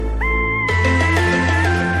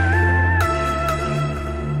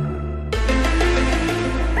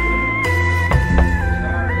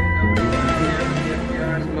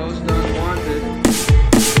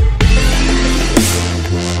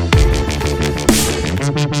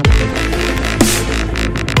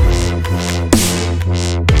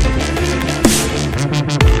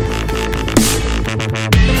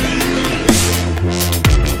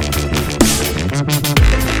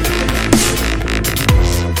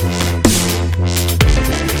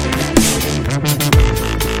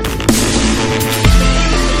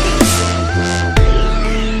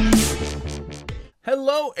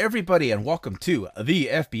everybody, and welcome to the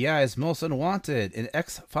FBI's Most Unwanted in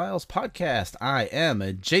X-Files podcast. I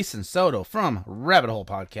am Jason Soto from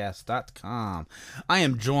RabbitHolePodcast.com. I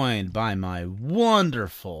am joined by my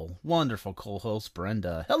wonderful co-host,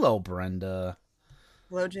 Brenda. Hello, Brenda.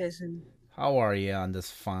 Hello, Jason. How are you on this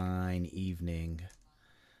fine evening?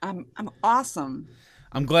 I'm awesome.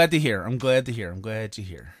 I'm glad to hear.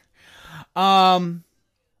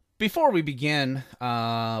 Before we begin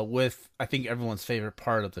with, I think, everyone's favorite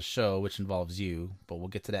part of the show, which involves you, but we'll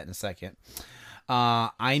get to that in a second,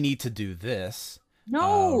 I need to do this.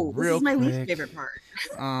 No, this is my quick. least favorite part.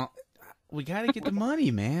 We got to get the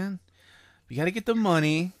money, man. We got to get the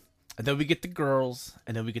money, and then we get the girls,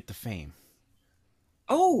 and then we get the fame.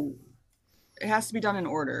 Oh, it has to be done in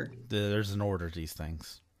order. There's an order to these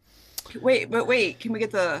things. Wait, can we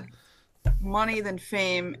get the money, then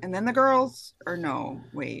fame, and then the girls? Or no,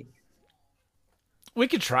 wait. We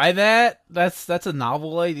could try that. That's a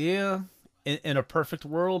novel idea. In a perfect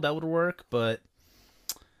world, that would work, but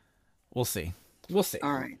we'll see. All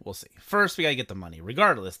right. We'll see. First, we gotta get the money.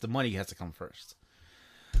 Regardless, the money has to come first.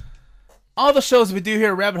 All the shows we do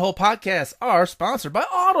here at Rabbit Hole Podcast are sponsored by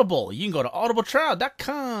Audible. You can go to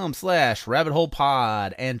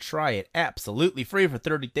audibletrial.com/rabbitholepod and try it absolutely free for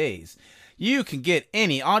 30 days. You can get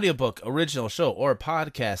any audiobook, original show, or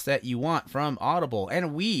podcast that you want from Audible.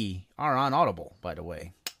 And we are on Audible, by the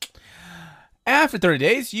way. After 30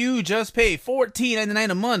 days, you just pay $14.99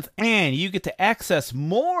 a month, and you get to access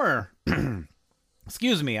more.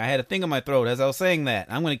 Excuse me, I had a thing in my throat as I was saying that.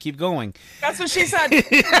 I'm going to keep going. That's what she said.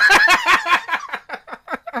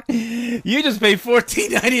 You just pay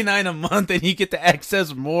 $14.99 a month and you get to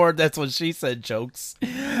access more. That's what she said, jokes.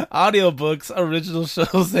 Audiobooks, original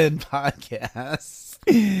shows, and podcasts.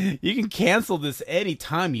 You can cancel this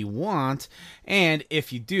anytime you want. And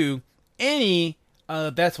if you do, any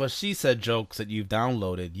that's what she said jokes that you've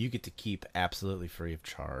downloaded, you get to keep absolutely free of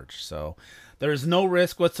charge. So there's no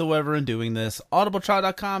risk whatsoever in doing this.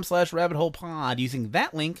 audibletrial.com/rabbitholepod. Using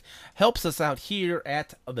that link helps us out here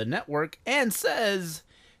at the network and says,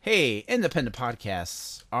 hey, independent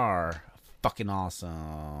podcasts are fucking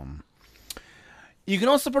awesome. You can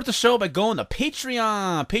also support the show by going to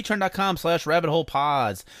Patreon,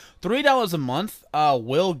 patreon.com/rabbitholepods. $3 a month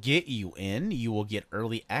will get you in. You will get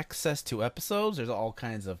early access to episodes. There's all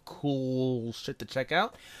kinds of cool shit to check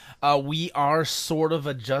out. We are sort of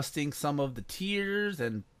adjusting some of the tiers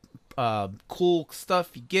and cool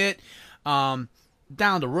stuff you get.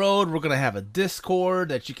 Down the road, we're going to have a Discord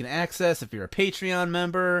that you can access if you're a Patreon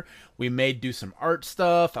member. We may do some art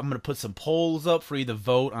stuff. I'm going to put some polls up for you to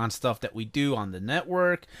vote on stuff that we do on the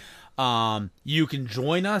network. You can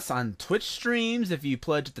join us on Twitch streams if you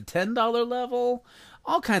pledge at the $10 level.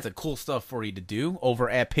 All kinds of cool stuff for you to do over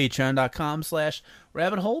at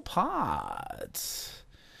patreon.com/rabbitholepods.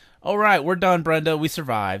 All right, we're done, Brenda. We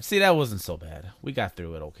survived. See, that wasn't so bad. We got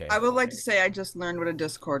through it okay. I would like to say I just learned what a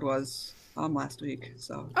Discord was last week.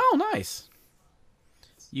 So. Oh, nice.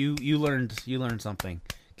 You learned something.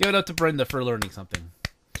 Give it up to Brenda for learning something.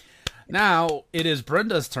 Now it is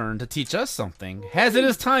Brenda's turn to teach us something, as it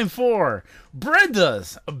is time for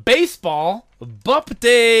Brenda's baseball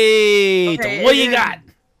Bupdate. Okay, what do you got?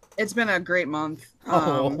 It's been a great month.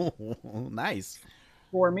 Nice.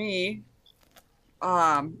 For me,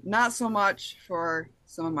 not so much for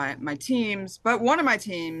some of my teams, but one of my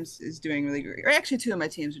teams is doing really great. Or actually, two of my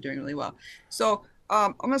teams are doing really well. So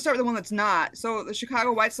I'm going to start with the one that's not. So the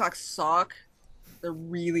Chicago White Sox suck. They're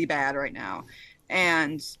really bad right now.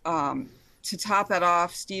 And to top that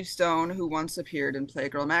off, Steve Stone, who once appeared in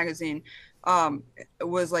Playgirl magazine,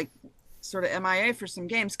 was like sort of MIA for some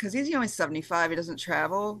games because he's only 75. He doesn't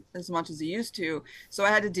travel as much as he used to. So I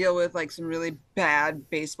had to deal with like some really bad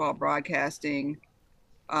baseball broadcasting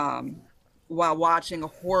while watching a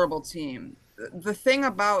horrible team. The thing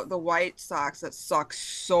about the White Sox that sucks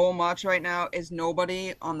so much right now is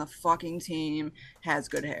nobody on the fucking team has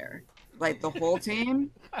good hair. Like the whole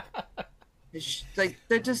team, like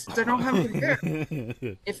they don't have good hair.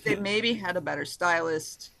 If they maybe had a better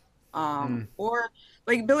stylist, or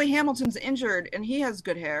like Billy Hamilton's injured and he has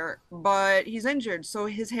good hair, but he's injured, so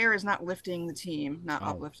his hair is not lifting the team, not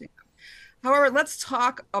uplifting them. However, let's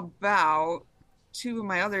talk about two of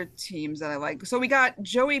my other teams that I like. So we got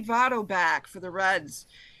Joey Votto back for the Reds.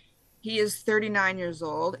 He is 39 years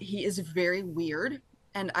old. He is very weird,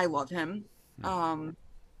 and I love him.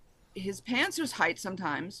 His pants are tight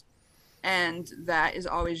sometimes, and that is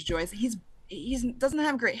always joyous. He doesn't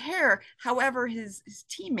have great hair. However, his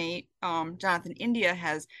teammate, Jonathan India,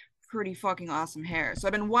 has pretty fucking awesome hair. So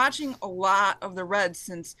I've been watching a lot of the Reds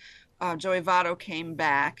since Joey Votto came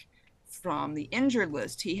back from the injured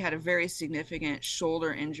list. He had a very significant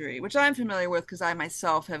shoulder injury, which I'm familiar with because I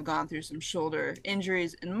myself have gone through some shoulder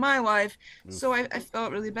injuries in my life. Oof. So I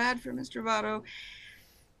felt really bad for Mr. Votto.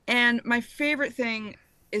 And my favorite thing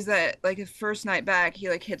is that like his first night back, he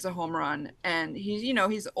like hits a home run, and he's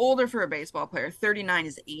he's older for a baseball player. 39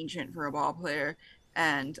 is ancient for a ball player,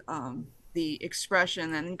 and the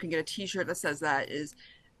expression, and you can get a T-shirt that says that is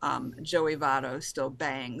Joey Votto still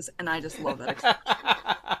bangs, and I just love that expression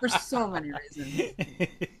for so many reasons.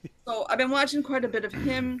 So I've been watching quite a bit of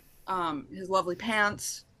him, his lovely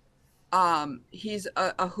pants. He's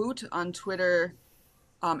a hoot on Twitter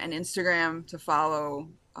and Instagram to follow.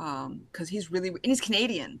 Because he's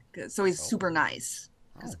Canadian, so he's super nice.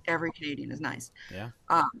 Because every Canadian is nice. Yeah.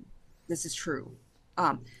 This is true.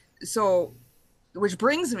 So, which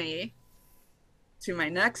brings me to my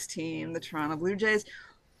next team, the Toronto Blue Jays.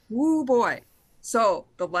 Woo boy! So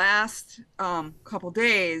the last couple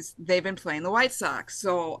days they've been playing the White Sox.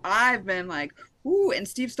 So I've been like, ooh, and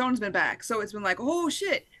Steve Stone's been back. So it's been like, oh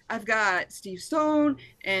shit. I've got Steve Stone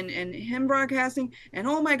and him broadcasting, and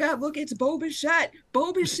oh my God, look, it's Bo Bichette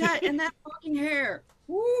and that fucking hair.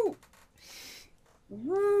 Woo,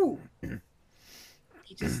 woo.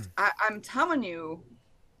 I'm telling you,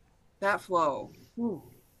 that flow. Woo.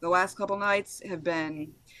 The last couple nights have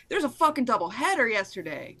been. There's a fucking double header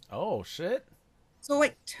yesterday. Oh shit. So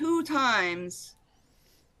like 2 times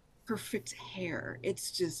perfect hair.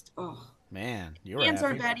 It's just Man, you're hands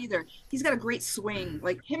aren't bad either. He's got a great swing.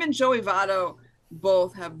 Like him and Joey Votto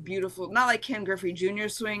both have beautiful, not like Ken Griffey Jr.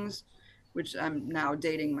 swings, which I'm now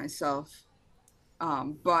dating myself.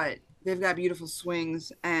 But they've got beautiful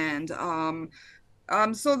swings, and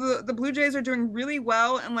so the Blue Jays are doing really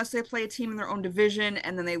well unless they play a team in their own division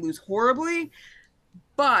and then they lose horribly.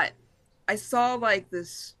 But I saw like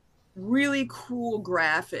this really cool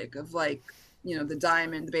graphic of like, the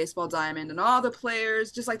diamond, the baseball diamond, and all the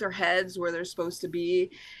players, just like their heads where they're supposed to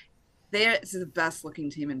be. It's the best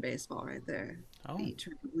looking team in baseball right there. Oh. The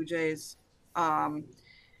Toronto Blue Jays. And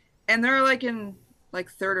they're like in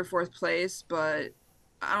like 3rd or 4th place, but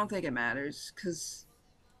I don't think it matters because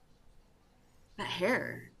that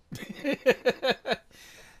hair.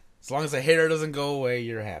 As long as the hair doesn't go away,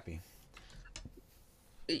 you're happy.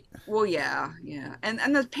 Well, yeah.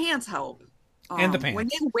 And the pants help. And the pants. When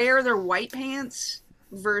they wear their white pants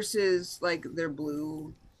versus like their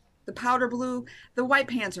blue, the powder blue, the white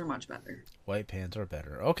pants are much better. White pants are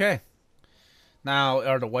better. Okay. Now,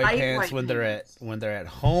 are the white pants when they're at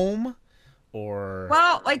home, or?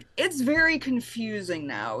 Well, like it's very confusing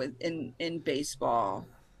now in baseball,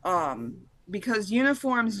 because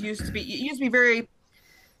uniforms used to be very,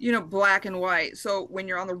 black and white. So when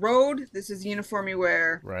you're on the road, this is the uniform you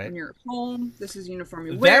wear. Right. When you're at home, this is the uniform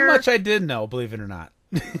you wear. That much I did know, believe it or not.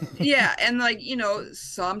 Yeah, and like,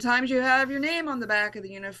 sometimes you have your name on the back of the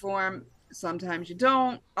uniform, sometimes you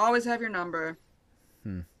don't. Always have your number.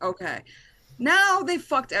 Okay. Now they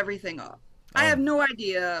fucked everything up. I have no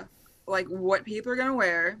idea like what people are gonna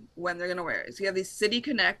wear, when they're gonna wear it. So you have these City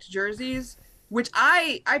Connect jerseys, which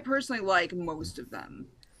I personally like most of them.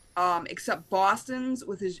 Except Boston's,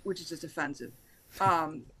 which is just offensive.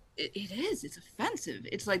 It's offensive.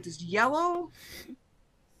 It's like this yellow,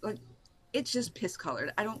 like it's just piss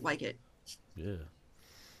colored. I don't like it. Yeah.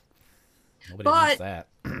 Nobody wants that.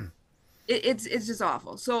 It's just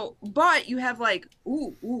awful. So, but you have like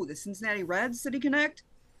the Cincinnati Reds City Connect.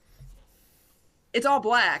 It's all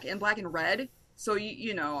black and red. So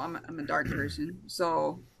I'm a dark person.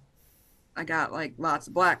 So I got like lots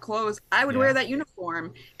of black clothes. I would wear that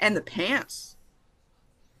uniform, and the pants.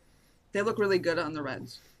 They look really good on the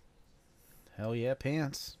Reds. Hell yeah,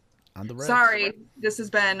 pants on the Reds. Sorry, this has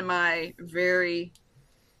been my very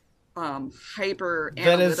hyper That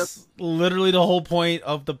analytical. is literally the whole point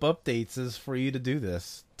of the Bupdates, is for you to do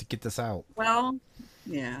this, to get this out. Well,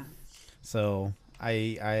 yeah. So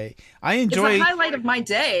I enjoy. It's the highlight of my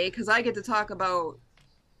day because I get to talk about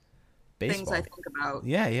baseball. things I think about.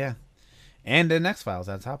 Yeah. And then X-Files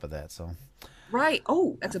on top of that, so. Right.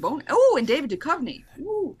 Oh, that's a bonus. Oh, and David Duchovny.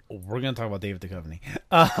 Ooh. We're gonna talk about David Duchovny.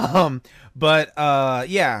 But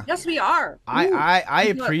yeah. Yes, we are. I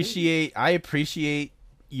appreciate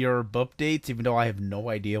your Bupdates, even though I have no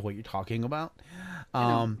idea what you're talking about.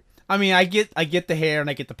 I mean, I get the hair and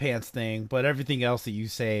I get the pants thing, but everything else that you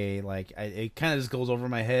say, like, it kind of just goes over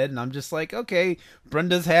my head, and I'm just like, okay,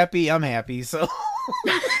 Brenda's happy, I'm happy, so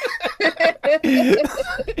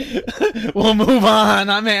we'll move on.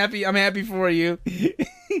 I'm happy for you.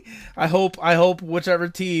 I hope whichever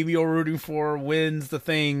team you're rooting for wins the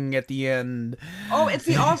thing at the end. Oh, it's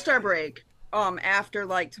the All-Star break. After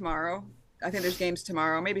like tomorrow. I think there's games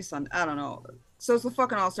tomorrow, maybe Sunday. I don't know. So it's the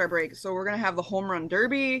fucking All-Star break. So we're gonna have the home run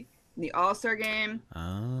derby, the All-Star game,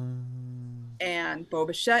 and Bo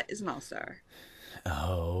Bichette is an All-Star.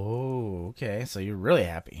 Oh, okay. So you're really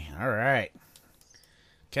happy. All right.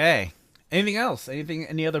 Okay. Anything else?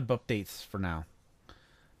 Any other updates for now?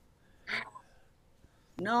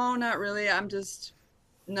 No, not really.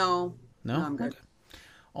 No, I'm good. Okay.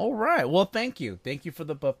 All right. Well, thank you. Thank you for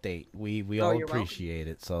the update. We all You're welcome. appreciate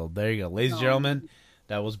it. So there you go. Ladies and gentlemen,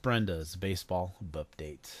 that was Brenda's baseball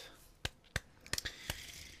update.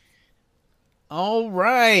 All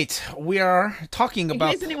right. We are talking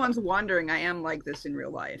about... In case anyone's wondering, I am like this in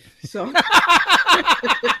real life. So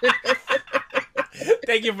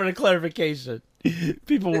Thank you for the clarification.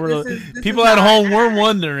 People at home were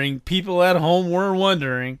wondering. People at home were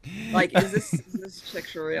wondering. Like, is this chick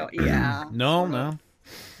for real? Yeah. No.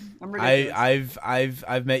 I'm ridiculous.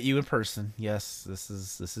 I've met you in person. Yes, this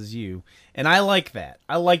is you, and I like that.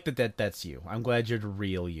 I like that's you. I'm glad you're the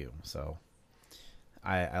real you. So,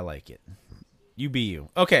 I like it. You be you.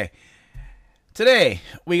 Okay. Today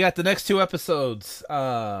we got the next 2 episodes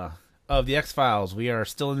of the X-Files. We are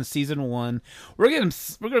still in season 1. We're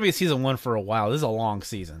gonna be in season 1 for a while. This is a long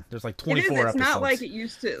season. There's like 24 episodes. It's not like it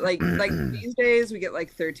used to. Like these days we get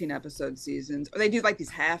like 13 episode seasons, or they do like these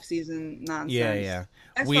half season nonsense. Yeah.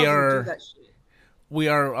 X-Files We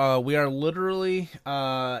are literally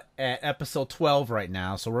at episode 12 right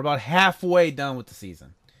now, so we're about halfway done with the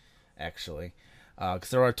season, actually, because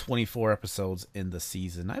there are 24 episodes in the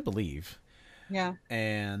season, I believe. Yeah.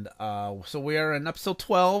 And so we are in episode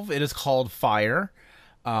 12. It is called Fire,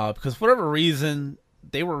 because for whatever reason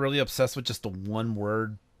they were really obsessed with just the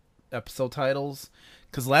one-word episode titles.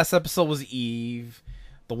 Because last episode was Eve,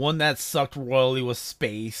 the one that sucked royally was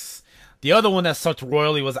Space, the other one that sucked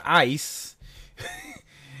royally was Ice.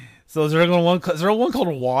 So is there one called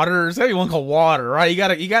Water? There's gotta be one called Water, right? You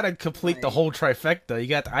gotta complete Right. the whole trifecta. You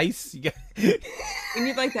got Ice. We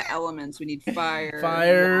need like the elements. We need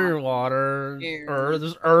fire, water, air. Earth.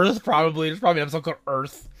 There's Earth probably. There's probably an episode called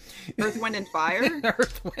Earth. Earth, Wind, and Fire.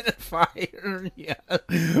 Earth, Wind, and Fire. Yeah,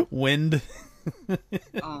 wind.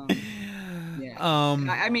 Yeah.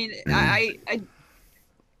 I mean,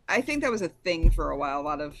 I think that was a thing for a while. A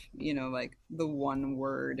lot of like the one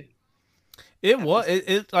word. It was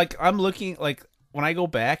it like I'm looking like when I go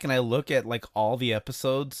back and I look at like all the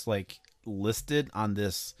episodes like listed on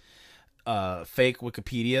this fake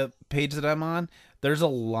Wikipedia page that I'm on. There's a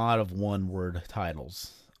lot of one word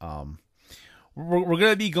titles. We're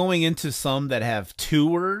gonna be going into some that have 2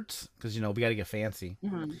 words because we got to get fancy.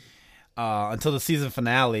 Mm-hmm. Until the season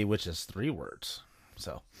finale, which is 3 words.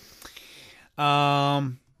 So we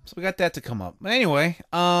got that to come up. But anyway,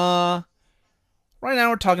 right now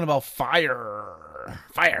we're talking about fire.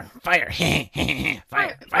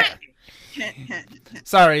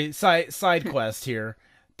 Sorry, side quest here.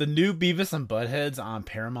 The new Beavis and Buttheads on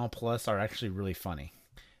Paramount Plus are actually really funny.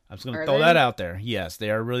 I'm just gonna throw that out there. Yes,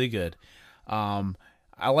 they are really good.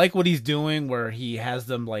 I like what he's doing where he has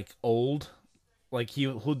them like old. Like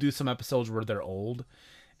he'll do some episodes where they're old.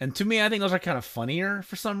 And to me, I think those are kind of funnier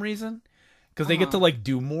for some reason. Because they get to like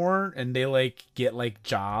do more and they like get like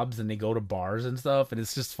jobs and they go to bars and stuff. And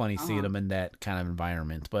it's just funny seeing them in that kind of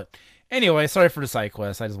environment. But anyway, sorry for the side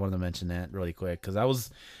quest. I just wanted to mention that really quick because I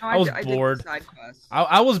was bored.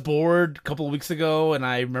 I was bored a couple of weeks ago and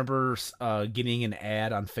I remember getting an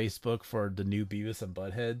ad on Facebook for the new Beavis and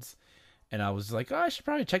Buttheads. And I was like, oh, I should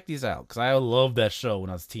probably check these out because I loved that show when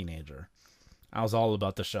I was a teenager. I was all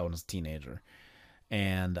about the show when I was a teenager.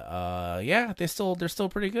 And yeah, they're still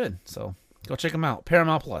pretty good. So go check them out.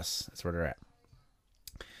 Paramount Plus. That's where they're at.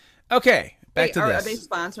 Okay, back to this. Are they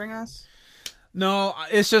sponsoring us? No,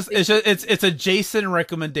 it's a Jason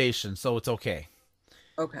recommendation, so it's okay.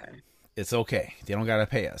 Okay. It's okay. They don't gotta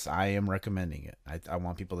pay us. I am recommending it. I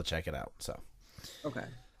want people to check it out. So. Okay.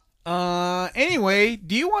 Anyway,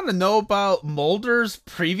 do you want to know about Mulder's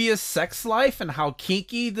previous sex life and how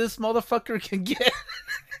kinky this motherfucker can get?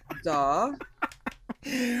 Duh.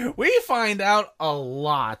 We find out a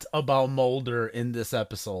lot about Mulder in this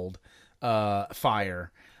episode,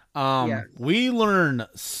 Fire. Yes. We learn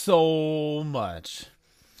so much.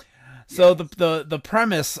 So the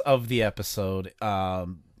premise of the episode,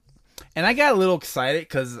 and I got a little excited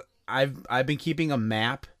because I've been keeping a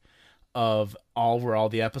map of where all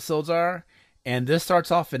the episodes are, and this starts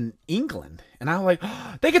off in England, and I'm like,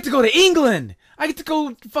 oh, they get to go to England. I get to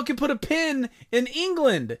go fucking put a pin in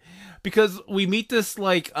England because we meet this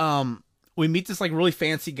really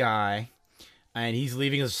fancy guy, and he's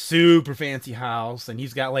leaving a super fancy house, and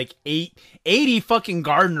he's got like 80 fucking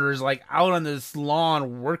gardeners like out on this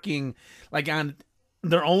lawn working like on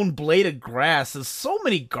their own blade of grass. There's so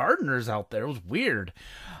many gardeners out there. It was weird.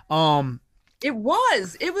 Um,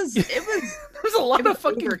 there's a lot of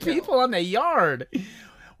fucking overkill. people on the yard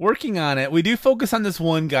working on it. We do focus on this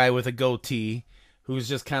one guy with a goatee who's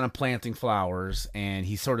just kind of planting flowers, and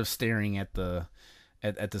he's sort of staring at the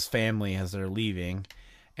at this family as they're leaving.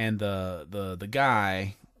 And the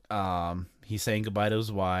guy, he's saying goodbye to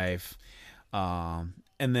his wife. And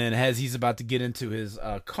then as he's about to get into his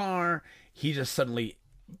car, he just suddenly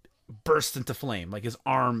bursts into flame. Like his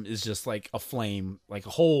arm is just like a flame, like a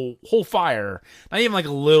whole fire. Not even like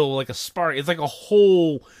a little, like a spark. It's like a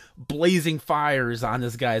whole blazing fire is on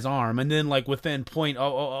this guy's arm. And then like within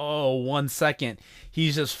 0.001 second,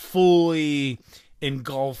 he's just fully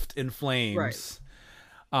engulfed in flames.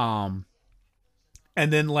 Right.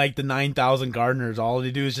 And then, like, the 9,000 gardeners, all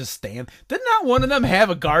they do is just stand. Did not one of them have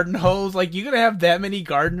a garden hose? Like, you're going to have that many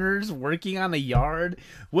gardeners working on a yard?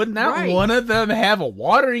 Would not one of them have a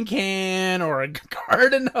watering can or a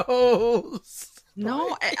garden hose?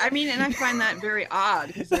 No, I mean, and I find that very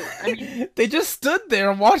odd. I mean, they just stood there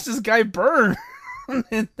and watched this guy burn.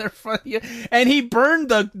 And they're funny. And he burned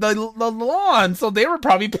the lawn, so they were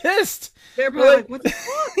probably pissed. They're probably like, what the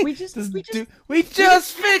fuck? We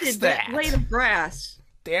just fixed that blade of grass.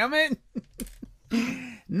 Damn it.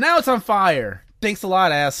 Now it's on fire. Thanks a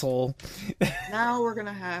lot, asshole. Now we're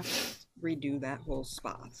gonna have to redo that whole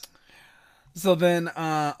spot. So then,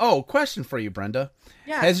 question for you, Brenda.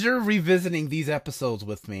 Yeah. As you're revisiting these episodes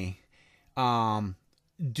with me,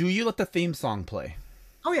 do you let the theme song play?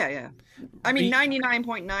 Oh yeah. I mean,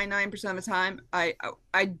 99.99% of the time,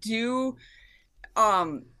 I do.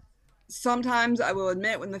 Sometimes I will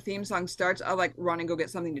admit when the theme song starts, I'll like run and go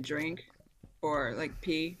get something to drink, or like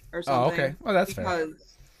pee or something. Oh, okay. Well, that's fair.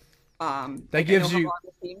 That gives you how long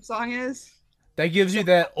the theme song is. That gives you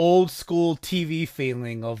that old school TV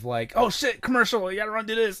feeling of like, oh shit, commercial, you gotta run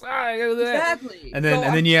do this, I gotta do that. Exactly. And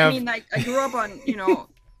then you have. I mean, like I grew up on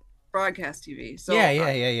broadcast TV, so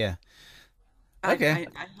yeah. Okay.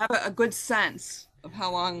 I have a good sense of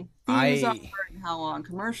how long themes are and how long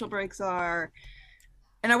commercial breaks are.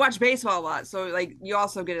 And I watch baseball a lot, so like you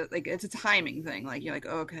also get it, like it's a timing thing. Like you're like,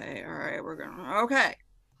 okay, all right, okay.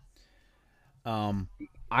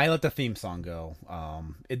 I let the theme song go.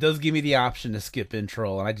 It does give me the option to skip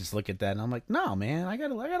intro, and I just look at that and I'm like, no, man, I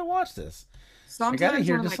gotta watch this. Sometimes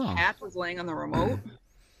one of my cat was laying on the remote,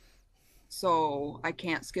 so I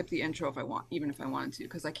can't skip the intro if I want, even if I wanted to,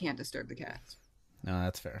 because I can't disturb the cats. No,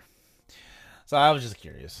 that's fair. So I was just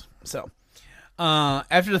curious. So.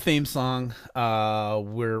 After the theme song,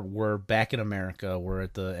 we're back in America. We're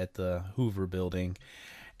at the Hoover building,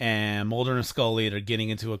 and Mulder and Scully are getting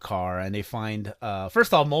into a car, and they find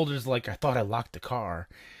first off, Mulder's like, I thought I locked the car,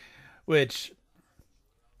 which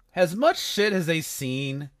as much shit as they've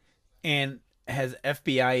seen, and has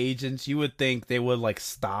FBI agents, you would think they would like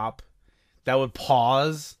stop, that would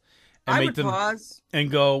pause, and make them pause and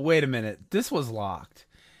go, wait a minute, this was locked.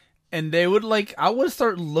 And they would like, I would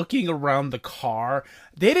start looking around the car.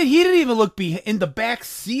 He didn't even look in the back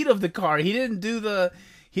seat of the car. He didn't do the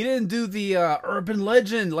urban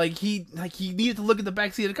legend. Like he needed to look at the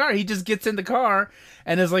back seat of the car. He just gets in the car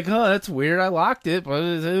and is like, oh, that's weird. I locked it, but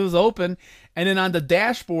it was open. And then on the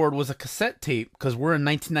dashboard was a cassette tape because we're in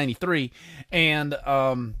 1993. And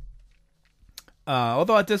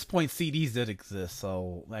although at this point CDs did exist,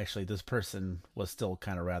 so actually this person was still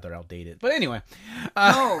kind of rather outdated. But anyway,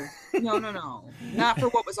 no, not for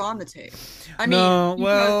what was on the tape. I mean,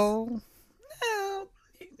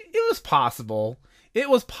 it was possible. It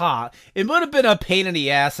would have been a pain in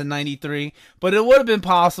the ass in '93, but it would have been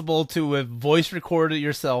possible to have voice recorded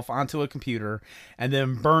yourself onto a computer and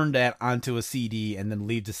then burn that onto a CD and then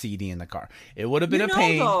leave the CD in the car. It would have been a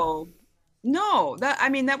pain. Though, no, that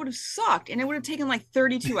would have sucked, and it would have taken like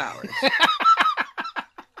 32 hours.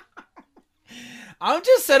 I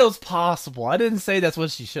just said it was possible. I didn't say that's what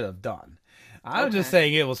she should have done. I was just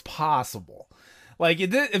saying it was possible. Like,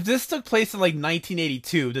 if this took place in like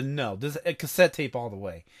 1982, then no, this a cassette tape all the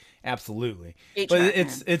way, absolutely. But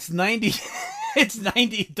it's 90. It's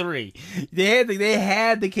 93. They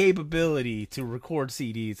had the capability to record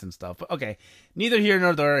CDs and stuff. But okay, neither here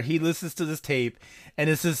nor there. He listens to this tape, and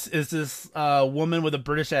it's this woman with a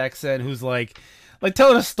British accent who's like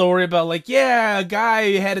telling a story about like, yeah, a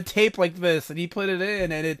guy had a tape like this and he put it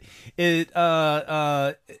in and it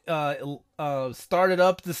started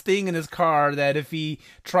up this thing in his car that if he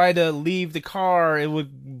tried to leave the car it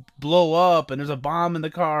would blow up and there's a bomb in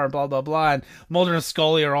the car and blah blah blah. And Mulder and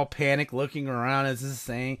Scully are all panicked looking around as this is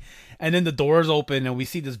saying, and then the doors open and we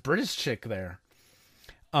see this British chick there.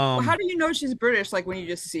 Well, how do you know she's British? Like when you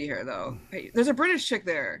just see her though, hey, there's a British chick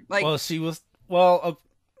there. Like, well, she was well,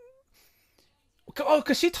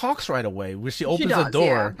 because she talks right away when she opens the door.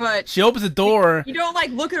 Yeah, but she opens the door. You don't like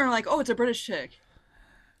look at her like, oh, it's a British chick.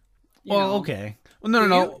 Well, okay. Well,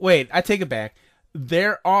 no. Wait, I take it back.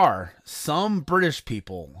 There are some British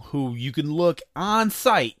people who you can look on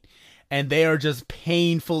sight and they are just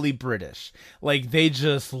painfully British. Like, they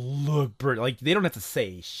just look British. Like, they don't have to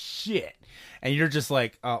say shit. And you're just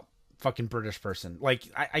like, oh, fucking British person. Like,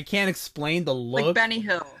 I can't explain the look. Like Benny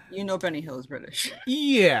Hill. You know Benny Hill is British.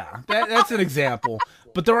 Yeah, that's an example.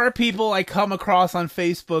 But there are people I come across on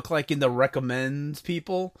Facebook, like in the recommends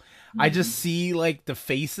people. I just see like the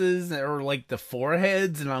faces or like the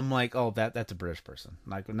foreheads, and I'm like, oh, that's a British person.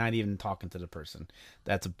 Like, not even talking to the person.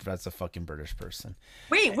 That's a fucking British person.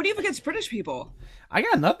 Wait, what do you have against British people? I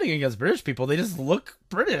got nothing against British people. They just look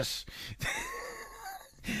British.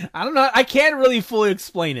 I don't know. I can't really fully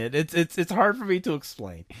explain it. It's hard for me to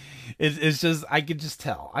explain. It's just I could just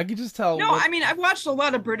tell. No, I mean, I've watched a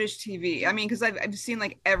lot of British TV. I mean, because I've seen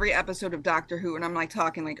like every episode of Doctor Who, and I'm like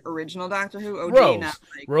talking like original Doctor Who. OG, Rose. not,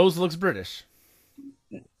 like... Rose looks British.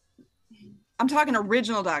 I'm talking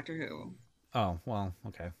original Doctor Who. Oh, well,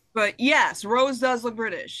 okay. But yes, Rose does look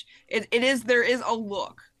British. There is a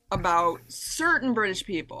look about certain British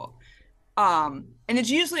people. And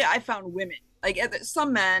it's usually I found women. Like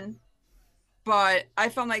some men, but I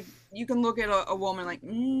found like you can look at a woman like,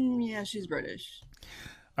 yeah, she's British.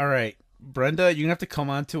 All right, Brenda, you're gonna have to come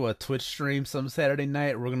on to a Twitch stream some Saturday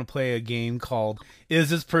night. We're gonna play a game called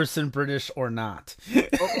 "Is this person British or not?"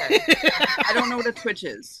 Okay, I don't know what a Twitch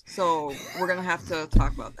is, so we're gonna have to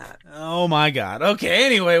talk about that. Oh my God. Okay.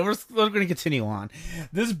 Anyway, we're gonna continue on.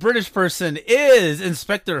 This British person is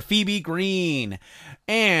Inspector Phoebe Green.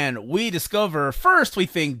 And we discover first we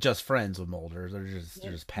think just friends with Mulder.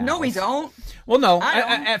 They're just pals. No, we don't. Well, no.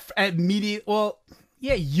 At media, well,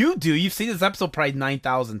 yeah, you do. You've seen this episode probably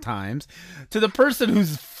 9,000 times. To the person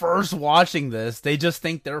who's first watching this, they just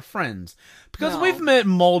think they're friends because we've met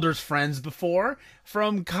Mulder's friends before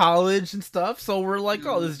from college and stuff. So we're like,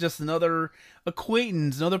 oh, this is just another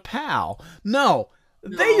acquaintance, another pal. No,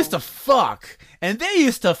 they used to fuck, and they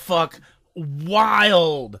used to fuck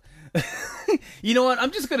wild. You know what?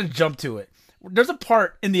 I'm just gonna jump to it. There's a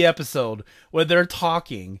part in the episode where they're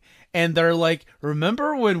talking and they're like,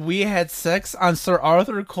 remember when we had sex on Sir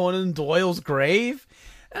Arthur Conan Doyle's grave?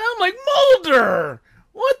 And I'm like, Mulder,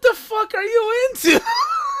 what the fuck are you into?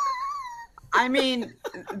 I mean,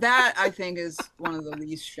 that I think is one of the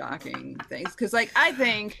least shocking things. Because, like, I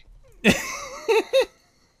think...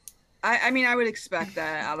 I mean, I would expect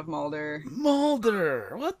that out of Mulder.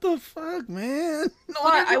 Mulder, what the fuck, man? No,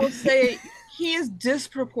 but I will say he is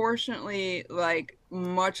disproportionately like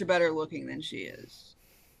much better looking than she is.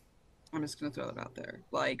 I'm just gonna throw that out there.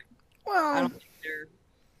 Like, well, I don't think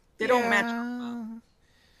they don't match.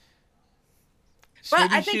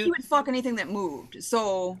 But I think he would fuck anything that moved.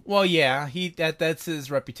 So, well, yeah, that's his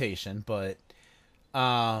reputation. But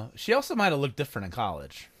she also might have looked different in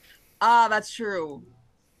college. That's true.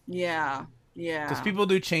 Yeah. Because people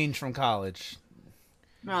do change from college.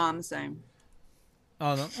 No, I'm the same.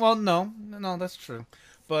 Oh, no. Well, no, that's true.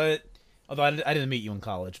 But, although I didn't meet you in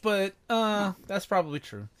college. But, that's probably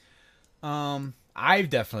true. I've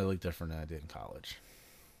definitely looked different than I did in college.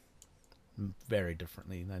 Very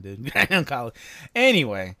differently than I did in college.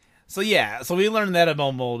 Anyway, so yeah. So we learned that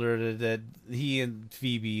about Mulder, that he and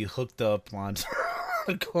Phoebe hooked up on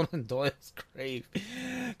Conan Doyle's grave,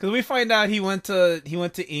 because we find out he went to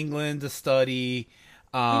England to study.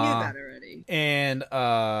 He knew that already. And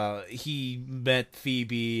he met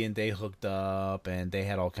Phoebe and they hooked up and they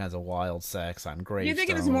had all kinds of wild sex on gravestones. You think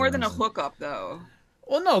it was more than a hookup, though?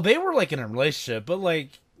 Well, no, they were like in a relationship, but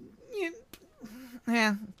like,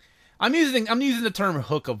 yeah. I'm using the term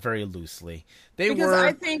hookup very loosely. Because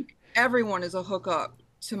I think everyone is a hookup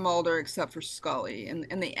to Mulder except for Scully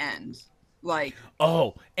in the end. Like,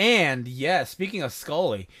 oh, and yeah, speaking of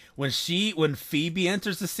Scully, when Phoebe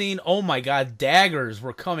enters the scene, oh my God, daggers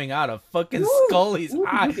were coming out of fucking Scully's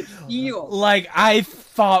eyes. Like, I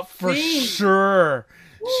thought for sure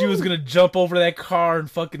she was gonna jump over that car and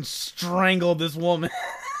fucking strangle this woman.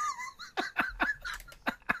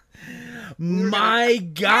 My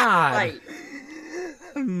God.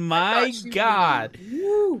 My God.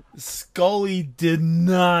 Scully did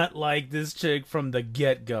not like this chick from the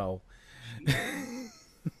get-go.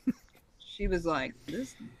 She was like,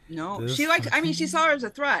 she liked, I mean, she saw her as a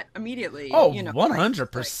threat immediately. Oh,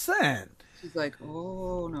 100%. She's like,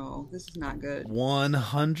 oh no, this is not good.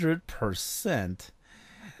 100%.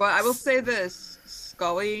 But I will say this,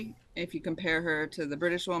 Scully, if you compare her to the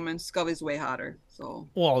British woman, Scully's way hotter. So.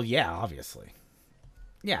 Well, yeah, obviously.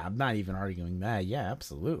 Yeah, I'm not even arguing that. Yeah,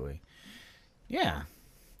 absolutely. Yeah.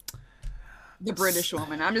 The British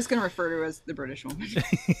woman. I'm just going to refer to her as the British woman.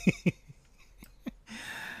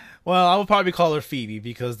 Well, I will probably call her Phoebe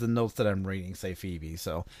because the notes that I'm reading say Phoebe.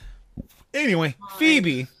 So, anyway,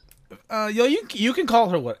 Phoebe, you can call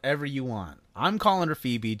her whatever you want. I'm calling her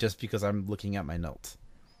Phoebe just because I'm looking at my notes.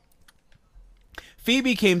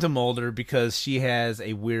 Phoebe came to Mulder because she has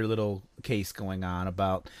a weird little case going on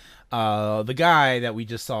about the guy that we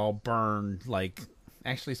just saw burn, like,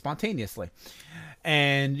 actually spontaneously.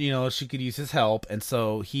 And, you know, she could use his help. And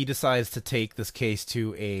so he decides to take this case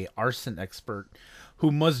to a arson expert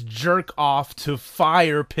who must jerk off to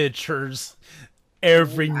fire pictures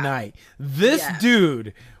every night. This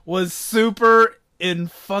dude was super in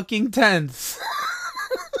fucking tense.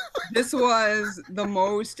 This was the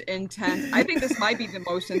most intense. I think this might be the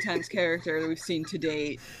most intense character that we've seen to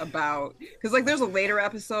date about, because like there's a later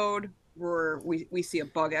episode where we see a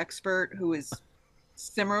bug expert who is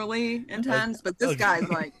similarly intense, but this guy's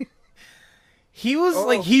like, he was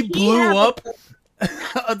like, he blew up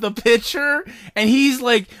the picture, and he's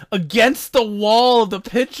like against the wall of the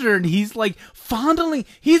picture, and he's like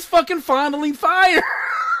he's fucking fondling fire.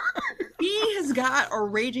 He has got a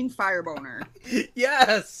raging fire boner.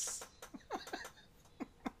 Yes.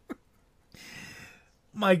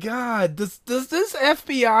 My God, does this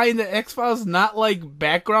FBI and the X-Files not like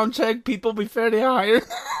background check people before they hire?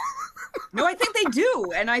 No, I think they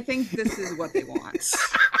do, and I think this is what they want.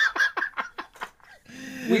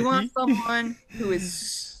 We want someone who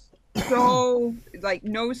is so, like,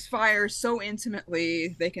 knows fire so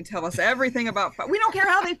intimately, they can tell us everything about fire. We don't care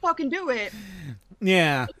how they fucking do it.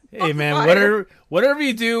 Yeah. Hey, man, whatever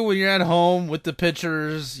you do when you're at home with the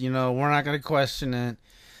pictures, you know, we're not going to question it.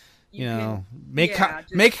 You know, make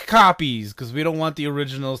copies, because we don't want the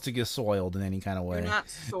originals to get soiled in any kind of way. They're not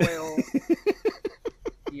soiled.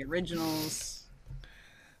 The originals.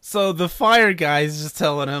 So the fire guy is just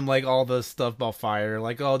telling him like all the stuff about fire,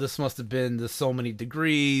 like, oh, this must have been to so many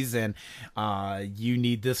degrees, and you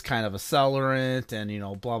need this kind of accelerant, and you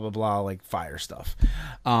know, blah blah blah, like fire stuff.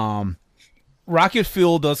 Rocket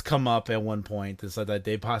fuel does come up at one point. It's like that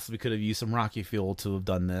they possibly could have used some rocket fuel to have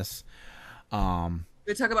done this.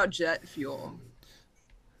 They talk about jet fuel.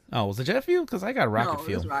 Oh, was it jet fuel? Because I got rocket fuel.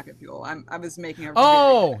 No, it was rocket fuel. I was making a...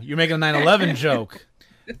 Oh, you're making a 9/11 joke.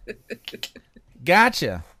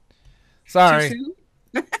 Gotcha. Sorry. Too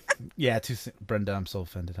soon? Yeah, too soon. Brenda, I'm so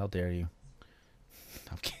offended. How dare you?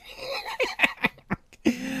 Okay.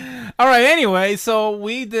 All right, anyway, so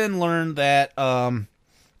we then learned that...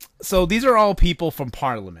 So these are all people from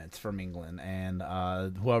Parliament, from England, and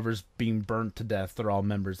whoever's being burnt to death, they're all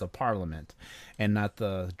members of Parliament, and not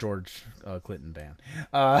the George Clinton band.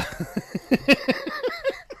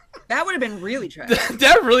 That would have been really tragic.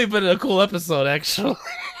 That would really been a cool episode, actually.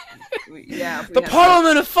 Yeah. The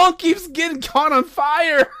Parliament of Funk keeps getting caught on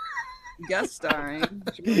fire. Guest starring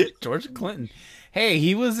George Clinton. Hey,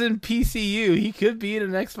 he was in PCU. He could be in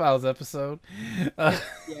an X-Files episode.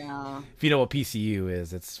 Yeah. If you know what PCU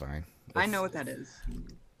is, it's fine. I know what that is.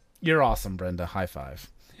 You're awesome, Brenda. High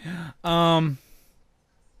five.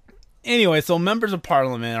 Anyway, so members of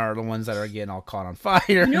Parliament are the ones that are getting all caught on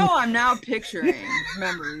fire. No, I'm now picturing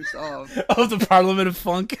members of the Parliament of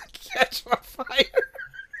Funk catch on fire.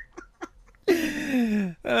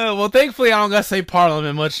 Well, thankfully, I don't gotta say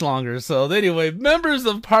Parliament much longer. So anyway, members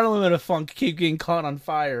of Parliament of Funk keep getting caught on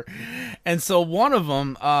fire, and so one of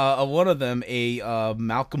them,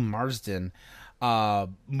 Malcolm Marsden,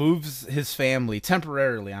 moves his family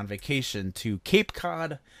temporarily on vacation to Cape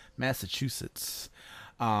Cod, Massachusetts,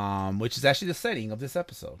 which is actually the setting of this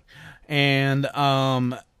episode, and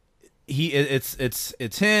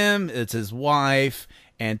it's him, it's his wife,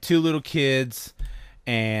 and two little kids.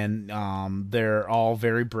 And they're all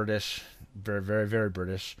very British, very, very, very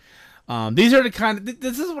British. These are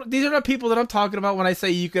the these are the people that I'm talking about when I say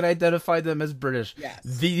you can identify them as British. Yes.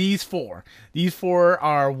 These four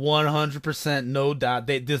are 100% no doubt.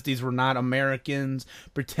 These were not Americans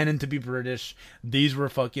pretending to be British. These were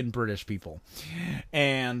fucking British people,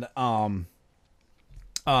 and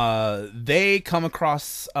they come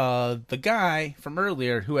across the guy from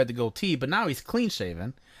earlier who had the goatee, but now he's clean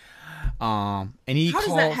shaven. And he How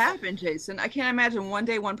does that happen, Jason? I can't imagine one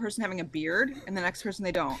day one person having a beard and the next person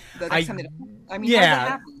they don't. The next time they don't. I mean, how does that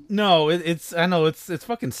happen? No, I know it's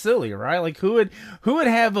fucking silly, right? Like who would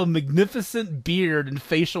have a magnificent beard and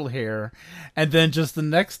facial hair, and then just the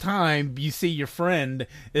next time you see your friend,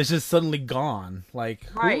 it's just suddenly gone. Like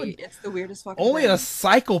right, it's the weirdest fucking only thing. a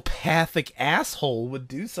psychopathic asshole would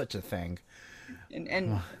do such a thing.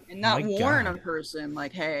 And not warn a person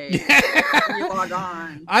like, hey, you log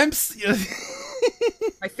on. My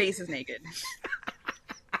face is naked.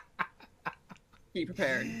 Be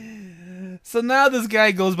prepared. So now this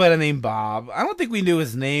guy goes by the name Bob. I don't think we knew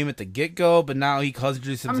his name at the get-go, but now he calls I'm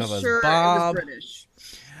himself as sure it was Bob. British.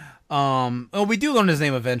 Well, we do learn his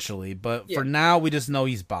name eventually, but Yeah. for now we just know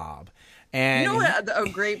he's Bob. And You know what a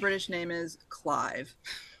great British name is? Clive.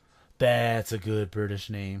 that's a good British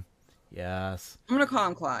name. Yes. I'm gonna call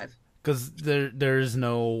him Clive. Because there's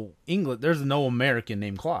no English, there's no American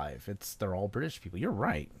named Clive. They're all British people. You're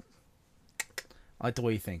right. I like the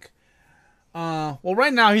way you think. Well,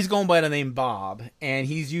 right now he's going by the name Bob, and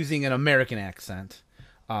he's using an American accent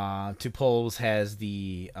to pose as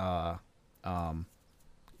the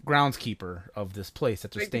groundskeeper of this place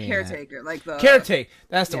that they're Like the staying at. caretaker, like the Caretaker.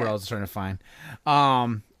 That's the word Yeah. I was trying to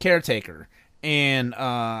find. Caretaker. And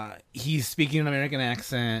he's speaking an American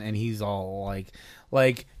accent, and he's all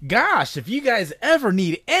like, gosh, if you guys ever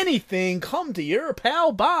need anything, come to your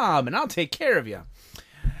pal Bob, and I'll take care of you.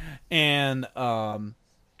 And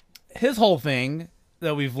his whole thing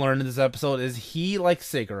that we've learned in this episode is he likes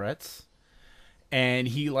cigarettes, and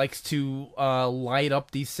he likes to light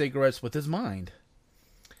up these cigarettes with his mind.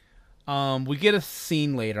 We get a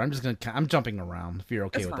scene later. I'm jumping around. If you're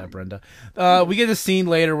okay That's with fine. that, Brenda. We get a scene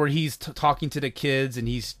later where he's talking to the kids, and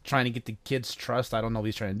he's trying to get the kids' trust. I don't know what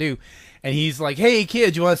he's trying to do, and he's like, "Hey,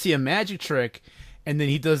 kids, you want to see a magic trick?" And then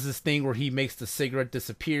he does this thing where he makes the cigarette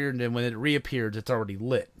disappear, and then when it reappears, it's already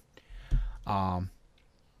lit.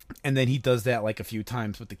 And then he does that like a few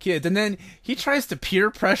times with the kids, and then he tries to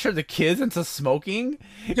peer pressure the kids into smoking.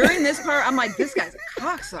 During this part, I'm like, this guy's a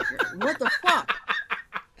cocksucker. What the fuck?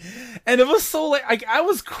 And it was so like I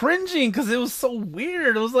was cringing because it was so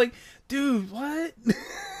weird. It was like, dude, what?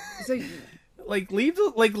 It's like, Like leave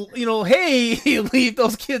the hey, leave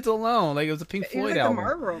those kids alone. Like it was a Pink he was Floyd like the album.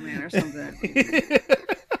 Marlboro Man or something.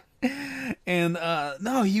 And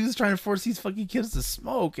no, he was trying to force these fucking kids to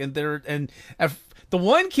smoke, and the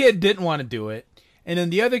one kid didn't want to do it, and then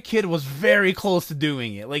the other kid was very close to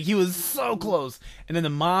doing it. Like he was so close, and then the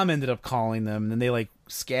mom ended up calling them, and then they like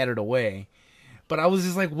scattered away. But I was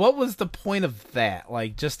just like, what was the point of that?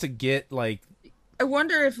 Like just to get like, I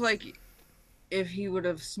wonder if he would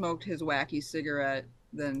have smoked his wacky cigarette,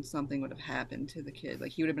 then something would have happened to the kid.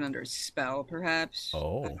 Like he would have been under a spell, perhaps.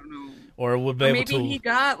 Oh. I don't know. or would be Or able maybe to he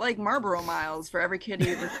got like Marlboro miles for every kid he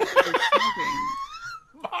ever smoking.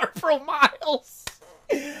 Marlboro Miles.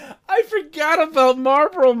 I forgot about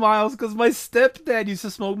Marlboro Miles because my stepdad used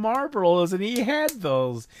to smoke Marlboros, and he had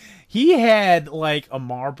those. He had like a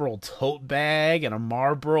Marlboro tote bag and a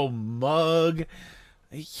Marlboro mug.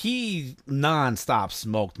 He nonstop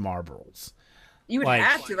smoked Marlboros. You would Like,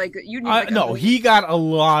 have to you need like a no, whole- he got a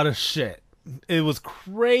lot of shit. It was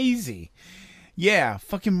crazy. Yeah,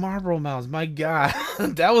 fucking Marlboro Miles. My God,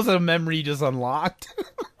 that was a memory you just unlocked.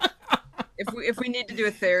 If we need to do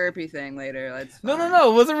a therapy thing later, let's. No.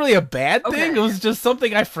 It wasn't really a bad thing. Okay. It was just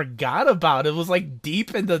something I forgot about. It was like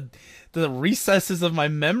deep in the recesses of my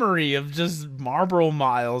memory of just Marlboro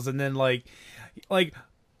Miles, and then a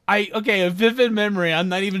vivid memory. I'm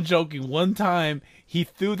not even joking. One time he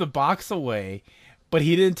threw the box away, but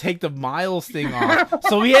he didn't take the Miles thing off,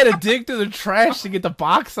 so he had to dig through the trash to get the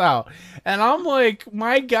box out. And I'm like,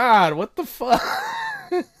 my God, what the fuck?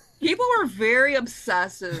 People were very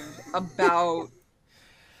obsessive about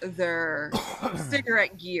their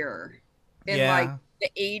cigarette gear in Yeah. like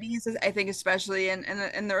the 80s, I think, especially in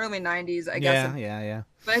the early 90s, I guess. Yeah.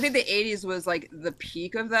 But I think the 80s was like the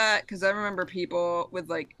peak of that, because I remember people with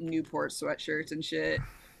like Newport sweatshirts and shit.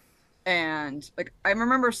 And like I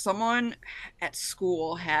remember someone at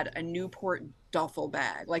school had a Newport duffel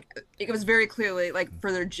bag. Like it was very clearly like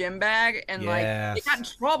for their gym bag, and like they Yes. got in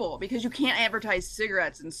trouble because you can't advertise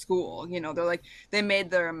cigarettes in school. You know, they're like they made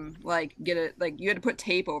them like get it, like you had to put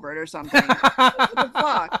tape over it or something. What the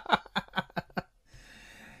fuck?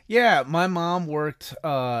 Yeah, my mom worked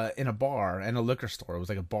in a bar and a liquor store. It was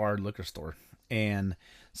like a bar and liquor store, and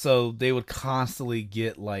so they would constantly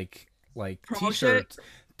get like Promo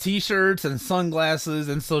t-shirts and sunglasses,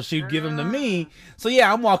 and so she'd give them to me. So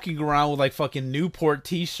yeah, I'm walking around with like fucking Newport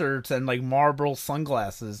t-shirts and like Marlboro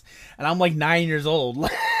sunglasses, and I'm like 9 years old.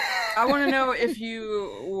 I want to know if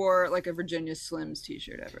you wore like a Virginia Slims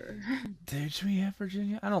t-shirt ever. Did we have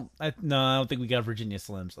Virginia? I don't think we got Virginia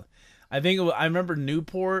Slims. I think I remember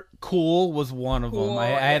Newport Cool was one of them. Cool, I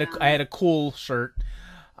had yeah. I had a Cool shirt.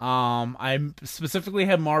 I specifically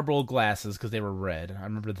had Marlboro glasses because they were red. I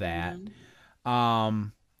remember that.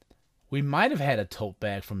 We might have had a tote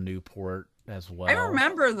bag from Newport as well. I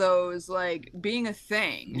remember those like being a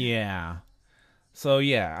thing. Yeah. So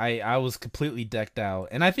yeah, I was completely decked out,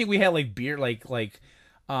 and I think we had like beer, remember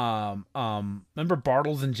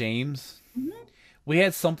Bartles and James? Mhm. We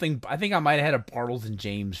had something. I think I might have had a Bartles and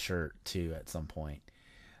James shirt too at some point.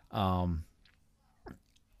 Um,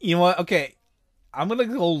 you know what? Okay, I'm gonna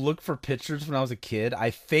go look for pictures when I was a kid.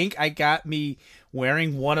 I think I got me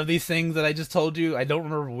wearing one of these things that I just told you. I don't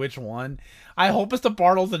remember which one. I hope it's the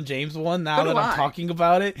Bartles and James one now that I'm talking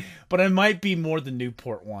about it, but it might be more the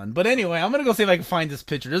Newport one. But anyway, I'm gonna go see if I can find this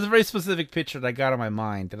picture. There's a very specific picture that I got in my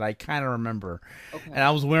mind that I kind of remember, and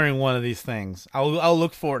I was wearing one of these things. I'll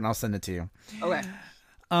look for it and I'll send it to you. Okay.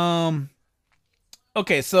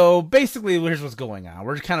 Okay, so basically, here's what's going on.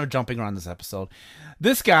 We're kind of jumping around this episode.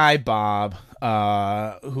 This guy, Bob,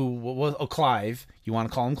 who was Clive. You want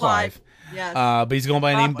to call him Clive? Yes. But he's going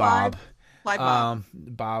by the name Bob. Clive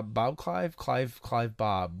Bob. Clive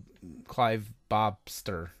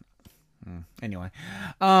Bobster. Anyway,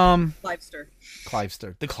 Clivester.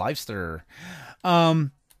 The Clivester.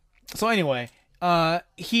 So anyway,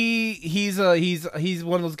 he's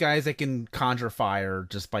one of those guys that can conjure fire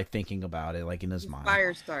just by thinking about it, like in his mind.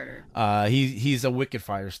 Firestarter. He's a wicked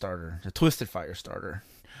fire starter, a twisted fire starter,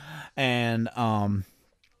 and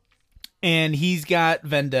he's got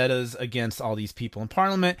vendettas against all these people in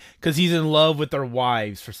Parliament because he's in love with their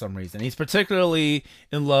wives for some reason. He's particularly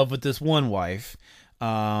in love with this one wife,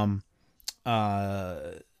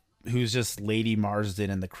 who's just Lady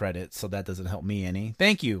Marsden in the credits, so that doesn't help me any.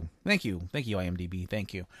 Thank you, IMDb.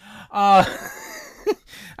 Thank you. I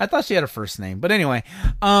thought she had a first name, but anyway.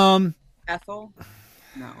 Ethel?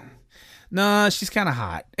 No. Nah, she's kind of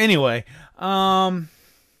hot. Anyway,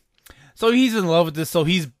 so he's in love with this, so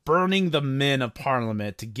he's burning the men of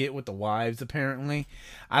Parliament to get with the wives, apparently.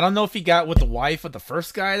 I don't know if he got with the wife of the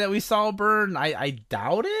first guy that we saw burn. I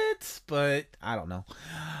doubt it, but I don't know.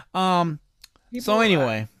 So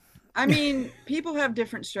anyway... I mean, people have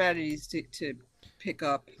different strategies to pick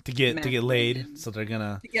up to get laid, so they're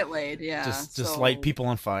gonna get laid, yeah. Just light people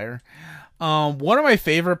on fire. One of my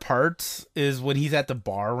favorite parts is when he's at the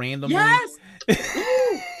bar randomly. Yes.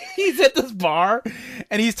 He's at this bar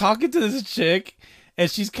and he's talking to this chick, and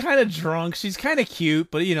she's kind of drunk. She's kind of cute,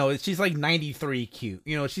 but she's like 93 cute.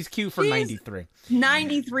 She's cute for 93.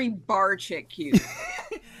 93 bar chick cute.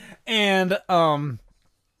 And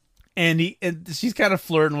she's kind of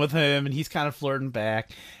flirting with him, and he's kind of flirting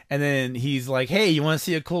back. And then he's like, "Hey, you want to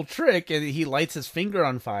see a cool trick?" And he lights his finger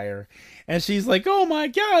on fire. And she's like, "Oh my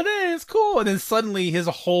god, that is cool!" And then suddenly his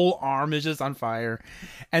whole arm is just on fire.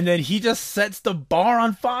 And then he just sets the bar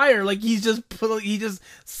on fire, like he just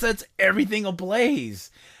sets everything ablaze.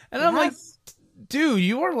 And I'm like, dude,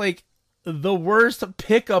 you are like the worst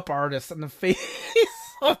pickup artist on the face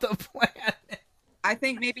of the planet. I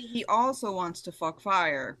think maybe he also wants to fuck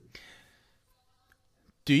fire.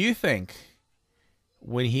 Do you think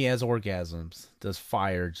when he has orgasms, does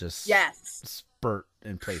fire just spurt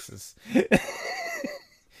in places?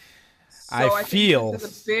 I feel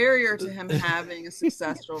there's a barrier to him having a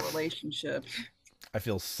successful relationship. I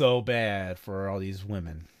feel so bad for all these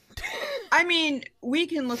women. I mean, we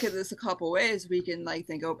can look at this a couple ways. We can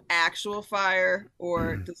think of actual fire,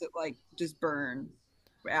 or does it just burn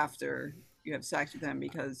after you have sex with them?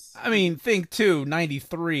 Because I mean, think too,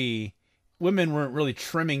 93 women weren't really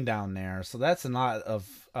trimming down there, so that's a lot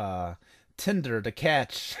of tinder to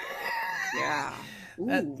catch. Yeah.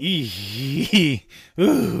 Ooh.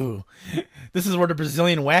 Ooh. This is where the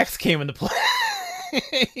Brazilian wax came into play.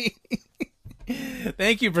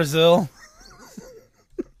 Thank you, Brazil.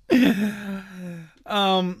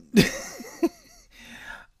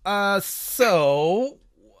 So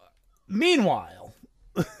meanwhile,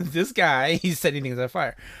 this guy, he's setting things on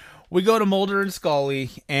fire. We go to Mulder and Scully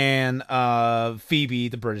and Phoebe,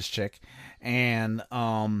 the British chick, and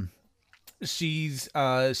she's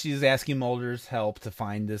asking Mulder's help to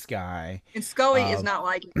find this guy. And Scully is not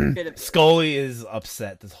liking a bit of it. Scully is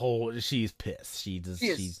upset. She's pissed.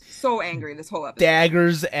 She's so angry this whole episode.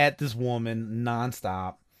 Daggers at this woman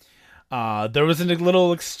nonstop. There was a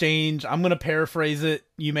little exchange. I'm gonna paraphrase it.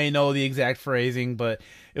 You may know the exact phrasing, but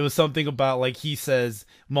it was something about he says,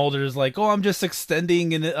 Mulder's like, "Oh, I'm just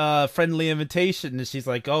extending a friendly invitation," and she's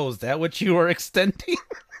like, "Oh, is that what you were extending?"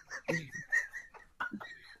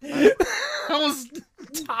 That was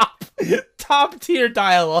top tier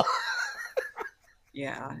dialogue.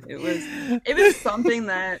 Yeah, it was something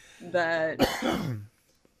that it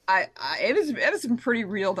was some pretty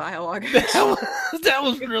real dialogue. That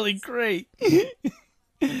was really great. Yeah,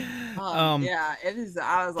 it is.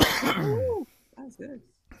 I was like, ooh, that was good.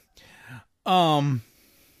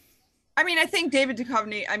 I mean, I think David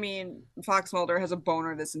Duchovny. Fox Mulder has a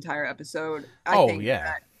boner this entire episode. I think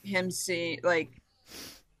that him seeing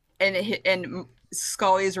and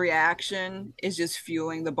Scully's reaction is just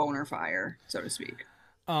fueling the boner fire, so to speak.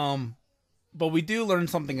 But we do learn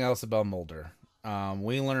something else about Mulder.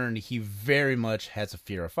 We learned he very much has a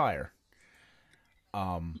fear of fire.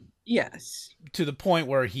 Yes. To the point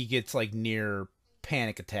where he gets like near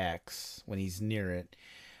panic attacks when he's near it.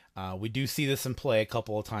 We do see this in play a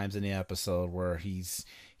couple of times in the episode where he's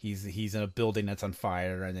in a building that's on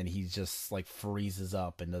fire and then he just like freezes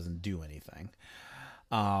up and doesn't do anything.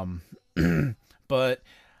 But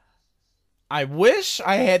I wish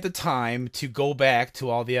I had the time to go back to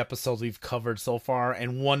all the episodes we've covered so far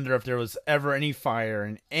and wonder if there was ever any fire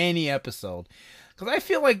in any episode. Because I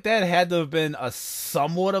feel like that had to have been a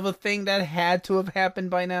somewhat of a thing that had to have happened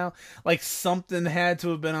by now. Like something had to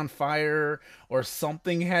have been on fire or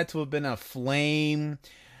something had to have been aflame.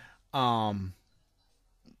 But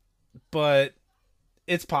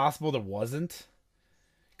it's possible there wasn't.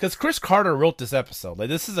 Because Chris Carter wrote this episode. Like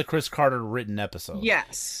this is a Chris Carter written episode.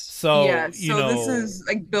 Yes. So yes. you know, this is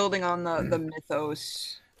like building on the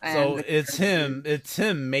mythos. And so it's him. It's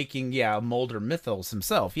him making Mulder mythos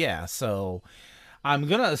himself. Yeah. So I'm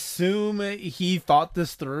gonna assume he thought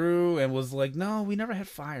this through and was like, no, we never had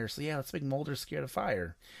fire. So yeah, let's make Mulder scared of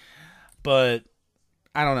fire. But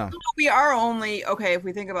I don't know. We are only if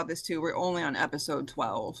we think about this too, we're only on episode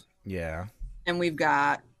 12. Yeah. And we've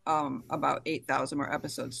got about 8,000 more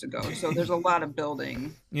episodes to go. So there's a lot of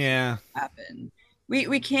building. Yeah. Happen.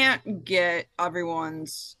 We can't get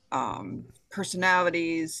everyone's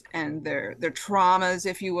personalities and their traumas,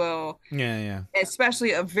 if you will. Yeah, yeah.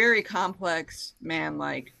 Especially a very complex man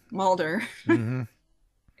like Mulder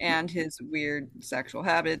and his weird sexual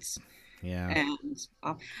habits. Yeah. And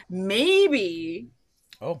maybe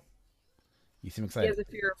you seem he excited. has a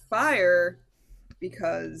fear of fire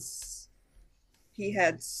because he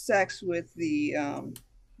had sex with the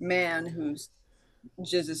man who's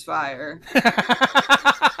jizzes fire.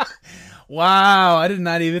 Wow, I did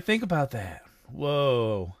not even think about that.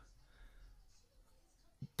 Whoa.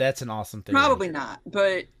 That's an awesome theory. Probably not,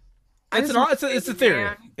 but it's a theory.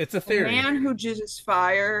 It's a theory. The man who jizzes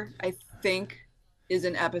fire, I think, is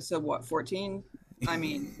in episode 14? I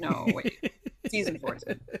mean, no, wait. Season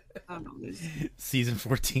 14. I don't know. Season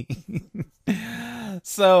 14.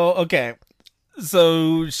 So, okay.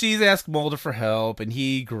 So she's asked Mulder for help, and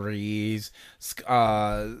he agrees.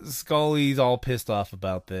 Scully's all pissed off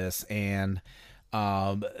about this, and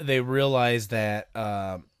they realize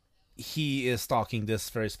that he is stalking this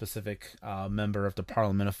very specific member of the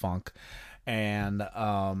Parliament of Funk, and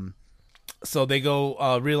so they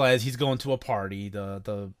go realize he's going to a party,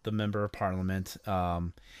 the member of Parliament.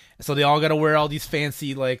 So they all got to wear all these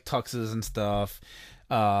fancy like tuxes and stuff.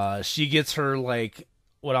 She gets her like,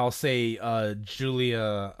 what I'll say,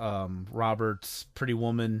 Julia Roberts' Pretty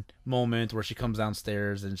Woman moment where she comes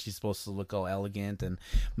downstairs and she's supposed to look all elegant and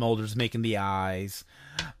Mulder's making the eyes.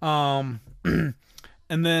 And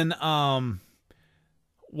then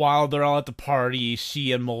while they're all at the party,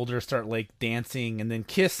 she and Mulder start like dancing and then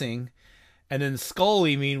kissing. And then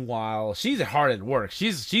Scully, meanwhile, she's hard at work.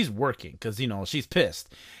 She's working because, you know, she's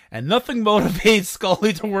pissed. And nothing motivates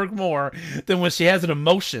Scully to work more than when she has an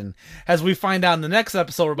emotion. As we find out in the next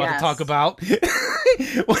episode we're about to talk about.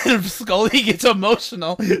 When Scully gets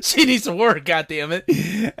emotional, she needs to work,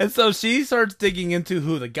 goddammit. And so she starts digging into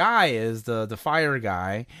who the guy is, the fire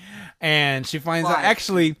guy. And she finds out,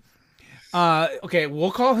 actually, okay,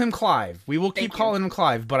 we'll call him Clive. We will keep calling him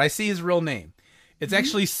Clive, but I see his real name. It's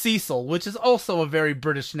actually Cecil, which is also a very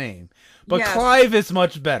British name. But Clive is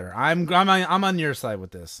much better. I'm on your side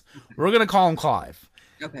with this. We're gonna call him Clive.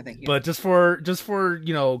 Okay, thank you. But just for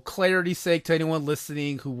you know, clarity's sake, to anyone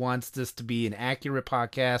listening who wants this to be an accurate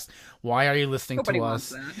podcast, why are you listening Nobody to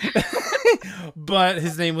wants us? That. But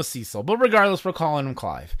his name was Cecil. But regardless, we're calling him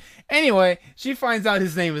Clive. Anyway, she finds out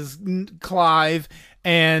his name is Clive,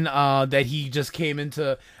 and that he just came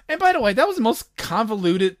into. And by the way, that was the most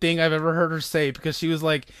convoluted thing I've ever heard her say, because she was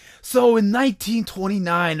like, so in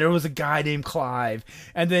 1929, there was a guy named Clive,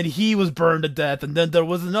 and then he was burned to death, and then there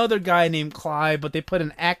was another guy named Clive, but they put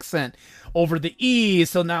an accent over the E,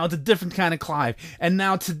 so now it's a different kind of Clive. And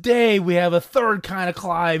now today, we have a third kind of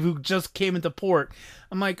Clive who just came into port.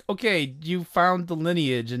 I'm like, okay, you found the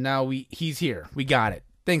lineage, and now he's here. We got it.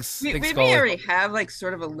 Thanks. We Scully. already have like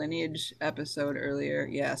sort of a lineage episode earlier.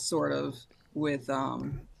 Yeah, sort of, with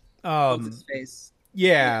what's his face?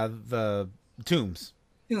 Yeah, the Tombs.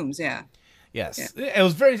 Tombs, yeah. Yes. Yeah.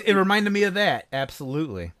 It reminded me of that.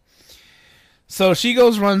 Absolutely. So she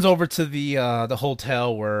runs over to the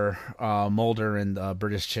hotel where Mulder and the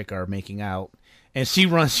British chick are making out. And she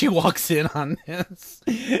walks in on this.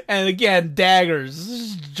 And again,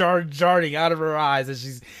 daggers darting out of her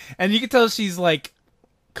eyes. And you can tell she's like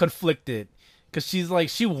conflicted, because she's like,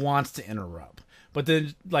 she wants to interrupt, But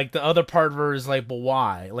then, like, the other part of her is like, but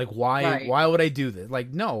why? Like, why? Right. Why would I do this?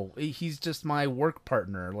 Like, no, he's just my work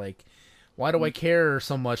partner. Like, why do I care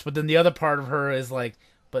so much? But then the other part of her is like,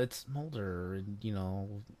 but it's Mulder,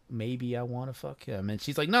 and maybe I want to fuck him. And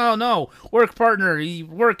she's like, no, work partner,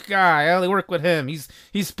 work guy. I only work with him. He's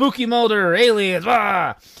spooky Mulder, aliens.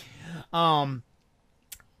 Ah.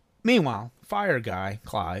 Meanwhile, fire guy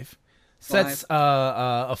Clive sets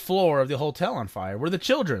a floor of the hotel on fire where the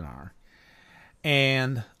children are.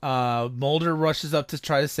 And Mulder rushes up to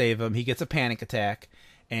try to save him. He gets a panic attack,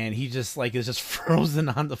 and he just is just frozen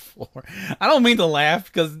on the floor. I don't mean to laugh,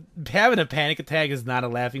 because having a panic attack is not a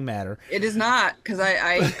laughing matter. It is not, because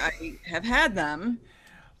I have had them.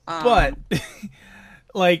 But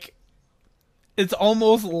like, it's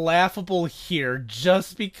almost laughable here,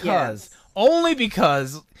 just because, only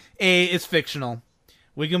because it's fictional.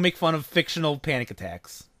 We can make fun of fictional panic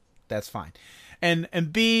attacks. That's fine.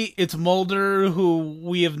 And B, it's Mulder, who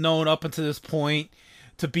we have known up until this point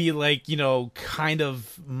to be like, kind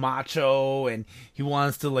of macho, and he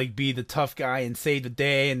wants to like be the tough guy and save the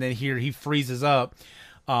day, and then here he freezes up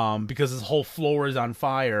because his whole floor is on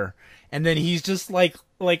fire, and then he's just like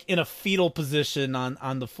in a fetal position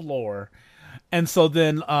on the floor. And so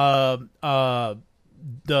then the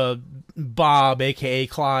Bob, aka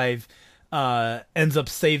Clive, ends up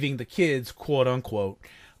saving the kids, quote unquote.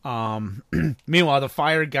 Meanwhile, the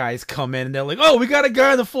fire guys come in, and they're like, "Oh, we got a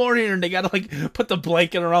guy on the floor here," and they gotta like put the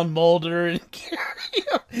blanket around Mulder and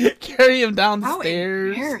carry him down the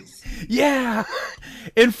stairs. Yeah,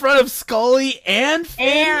 in front of Scully and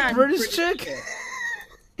British chick.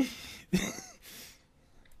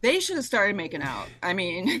 They should have started making out. I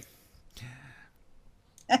mean,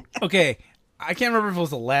 okay, I can't remember if it was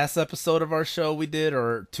the last episode of our show we did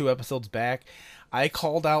or 2 episodes back. I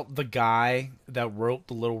called out the guy that wrote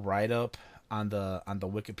the little write-up on the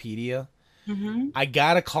Wikipedia. Mm-hmm. I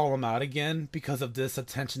gotta call him out again because of this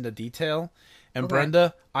attention to detail. And okay.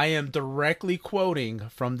 Brenda, I am directly quoting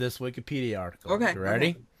from this Wikipedia article. Okay. You ready?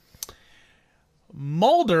 Okay.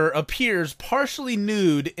 Mulder appears partially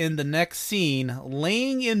nude in the next scene,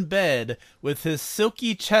 laying in bed with his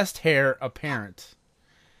silky chest hair apparent.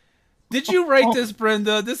 Did you write this,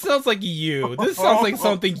 Brenda? This sounds like you. This sounds like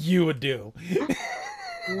something you would do.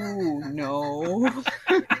 Ooh, no.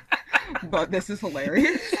 But this is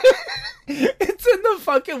hilarious. It's in the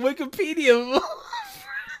fucking Wikipedia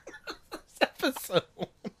episode.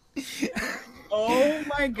 Oh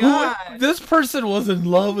my god. This person was in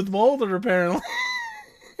love with Mulder, apparently.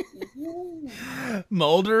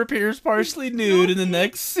 Mulder appears partially nude in the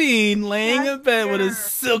next scene, laying in bed with his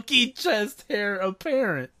silky chest hair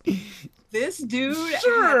apparent. This dude had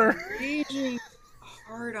a raging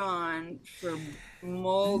hard on for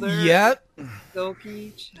Mulder. Yep.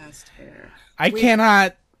 Silky chest hair. I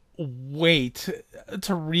cannot wait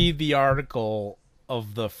to read the article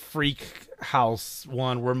of the Freak House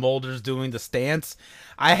one where Mulder's doing the stance.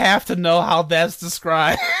 I have to know how that's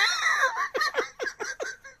described.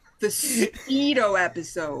 The Speedo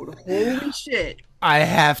episode. Holy shit. I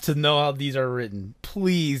have to know how these are written.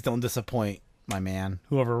 Please don't disappoint my man,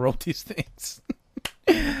 whoever wrote these things.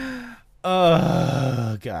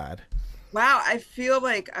 Oh, God. Wow, I feel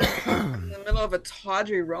like I'm in the middle of a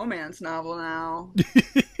tawdry romance novel now.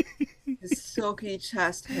 His silky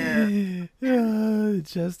chest hair.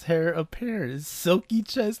 Chest hair apparent. Silky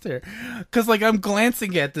chest hair. Because, like, I'm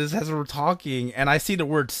glancing at this as we're talking, and I see the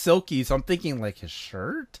word silky, so I'm thinking, like, his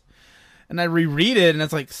shirt? And I reread it, and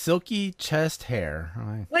it's like, silky chest hair.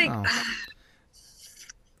 Like, oh.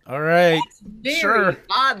 All right. Very sure.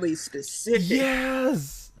 oddly specific.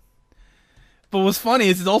 Yes. But what's funny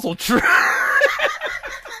is it's also true.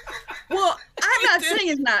 Well, I'm not saying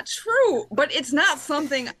it's not true, but it's not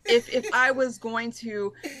something, if I was going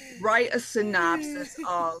to write a synopsis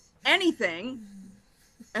of anything,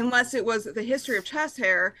 unless it was the history of chest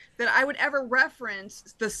hair, that I would ever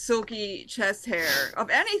reference the silky chest hair of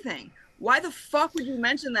anything. Why the fuck would you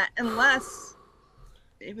mention that unless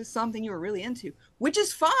it was something you were really into? Which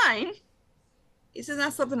is fine. It's just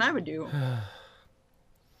not something I would do.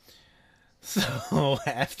 So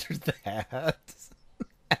after that,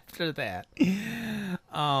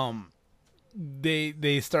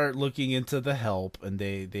 they start looking into the help, and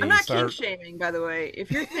they I'm not start kink shaming, by the way.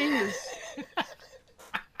 If your thing is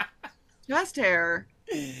chest hair,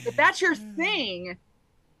 if that's your thing,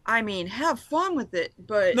 I mean, have fun with it.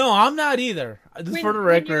 But no, I'm not either. Just for the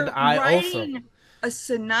record, I also a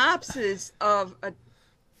synopsis of a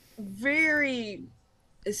very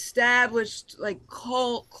established, like,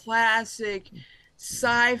 cult classic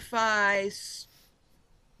sci-fi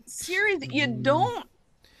series. You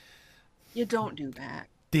don't do that.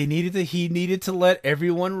 He needed to let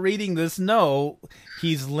everyone reading this know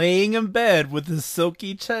he's laying in bed with his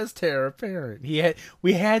silky chest hair apparent.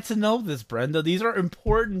 We had to know this, Brenda. These are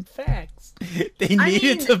important facts. They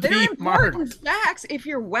needed to be marked. Important facts if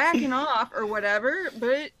you're whacking off or whatever,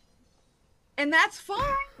 and that's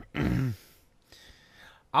fine.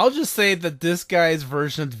 I'll just say that this guy's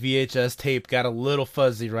version of the VHS tape got a little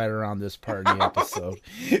fuzzy right around this part in the episode.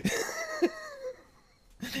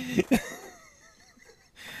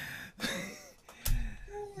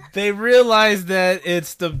 They realize that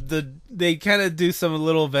it's they kind of do some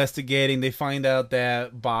little investigating. They find out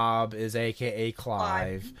that Bob is AKA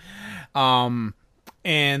Clive. And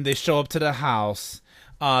they show up to the house.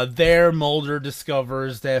 There, Mulder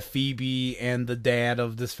discovers that Phoebe and the dad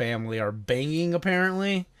of this family are banging,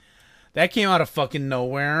 apparently. That came out of fucking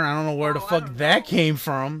nowhere. I don't know where the fuck that came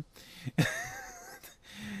from.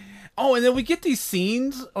 Oh, and then we get these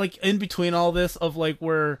scenes, like, in between all this of, like,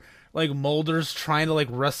 where, like, Mulder's trying to, like,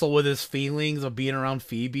 wrestle with his feelings of being around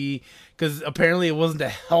Phoebe. Because apparently it wasn't the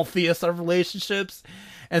healthiest of relationships.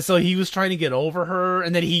 And so he was trying to get over her,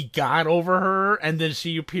 and then he got over her, and then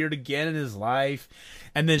she appeared again in his life.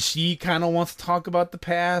 And then she kind of wants to talk about the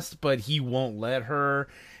past, but he won't let her.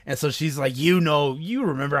 And so she's like, you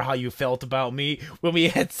remember how you felt about me when we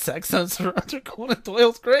had sex on Sir Arthur Conan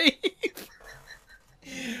Doyle's grave?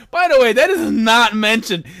 By the way, that is not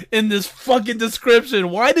mentioned in this fucking description.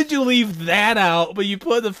 Why did you leave that out, but you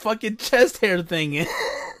put the fucking chest hair thing in?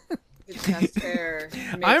 The chest hair.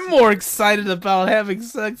 I'm more excited about having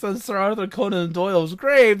sex on Sir Arthur Conan Doyle's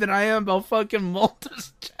grave than I am about fucking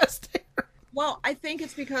Mulder's chest hair. Well, I think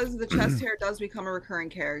it's because the chest hair does become a recurring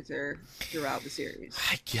character throughout the series.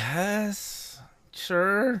 I guess.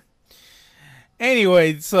 Sure.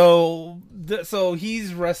 Anyway, so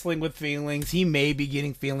he's wrestling with feelings. He may be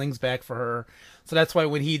getting feelings back for her. So that's why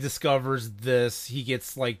when he discovers this, he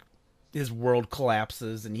gets, like, his world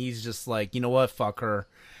collapses, and he's just like, you know what, fuck her.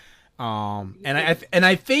 And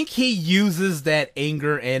I think he uses that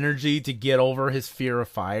anger energy to get over his fear of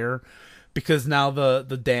fire, because now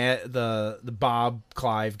the Bob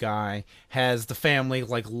Clive guy has the family,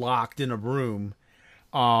 like, locked in a room,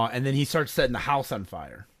 and then he starts setting the house on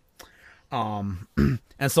fire. And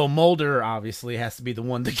so Mulder obviously has to be the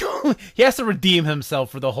one to go. He has to redeem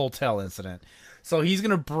himself for the hotel incident. So he's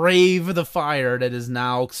gonna brave the fire that is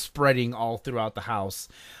now spreading all throughout the house,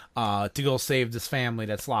 to go save this family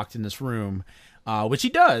that's locked in this room. Which he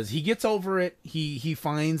does. He gets over it. He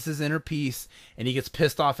finds his inner peace, and he gets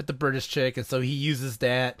pissed off at the British chick, and so he uses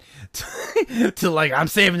that to like, I'm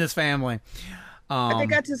saving this family. I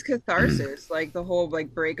think that's his catharsis, like the whole,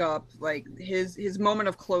 like, breakup, like his moment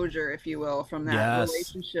of closure, if you will, from that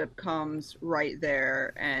relationship comes right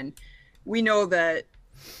there. And we know that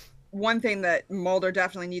one thing that Mulder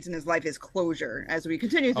definitely needs in his life is closure as we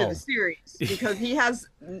continue through the series, because he has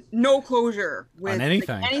no closure with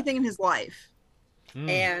anything in his life.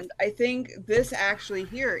 And I think this actually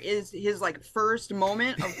here is his, like, first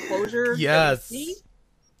moment of closure. Yes.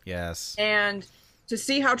 And to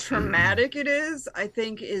see how traumatic it is, I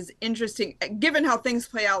think, is interesting, given how things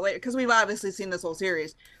play out later, because we've obviously seen this whole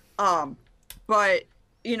series. But,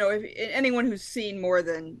 you know, if anyone who's seen more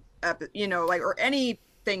than, you know, like, or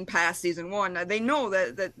anything past season 1, they know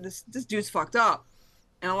that this dude's fucked up,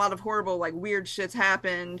 and a lot of horrible, like, weird shit's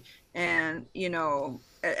happened. And, you know,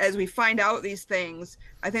 as we find out these things,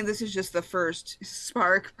 I think this is just the first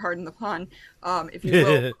spark, pardon the pun, if you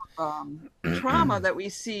will, trauma that we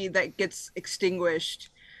see that gets extinguished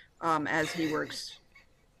as he works.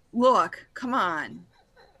 Look, come on.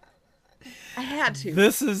 I had to.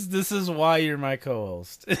 This is why you're my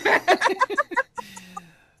co-host.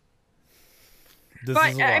 But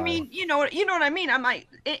I mean, you know what I mean. I'm like,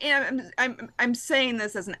 I'm saying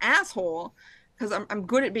this as an asshole, because I'm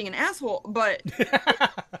good at being an asshole, but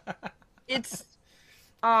it's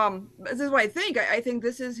this is what I think. I think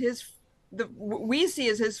this is we see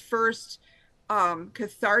as his first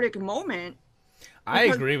cathartic moment. I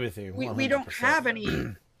agree with you. We don't have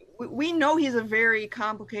any. We know he's a very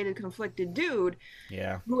complicated, conflicted dude.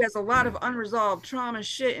 Yeah. Who has a lot of unresolved trauma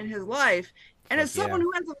shit in his life. And as someone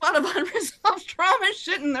who has a lot of unresolved trauma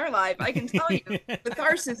shit in their life, I can tell you,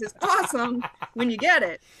 catharsis is awesome when you get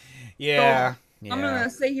it. Yeah. So, I'm going to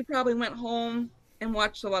say he probably went home and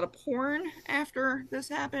watched a lot of porn after this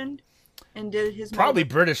happened and did his... Probably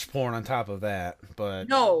British porn on top of that, but...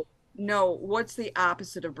 No. What's the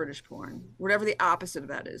opposite of British porn? Whatever the opposite of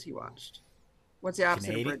that is, he watched. What's the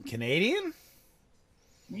opposite of British? Canadian?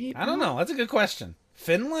 Maybe. I don't know. That's a good question.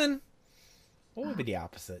 Finland? What would be the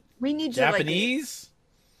opposite? We need Japanese?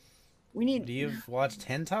 Do you've watched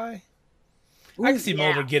hentai? I can see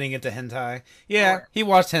Mulder getting into hentai. Yeah, he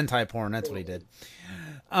watched hentai porn. That's what he did.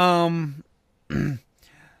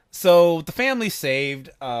 So the family's saved.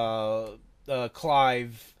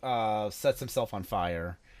 Clive sets himself on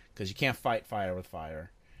fire because you can't fight fire with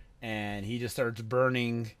fire, and he just starts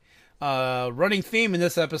burning. Running theme in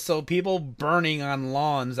this episode: people burning on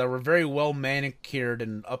lawns that were very well manicured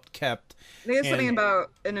and upkept. I think it's something about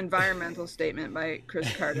an environmental statement by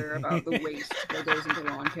Chris Carter about the waste that goes into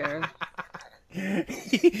lawn care.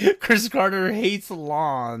 Chris Carter hates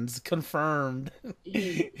lawns. Confirmed.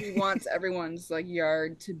 He wants everyone's like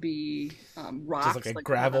yard to be rocks, just like a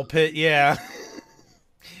gravel pit. Yeah.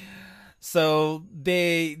 So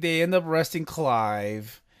they end up arresting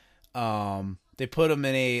Clive. They put him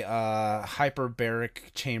in a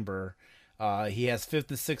hyperbaric chamber. He has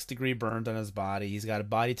 56 degree burns on his body. He's got a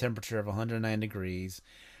body temperature of 109 degrees,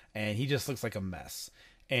 and he just looks like a mess.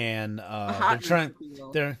 And they're trying.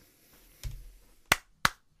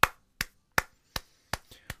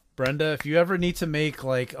 Brenda, if you ever need to make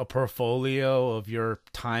like a portfolio of your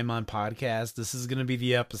time on podcast, this is going to be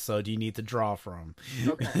the episode you need to draw from.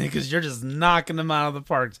 Okay. Because you're just knocking them out of the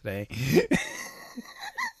park today.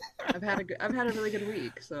 I've had a really good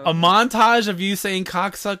week. So a montage of you saying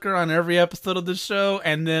cocksucker on every episode of the show,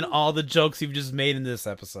 and then all the jokes you've just made in this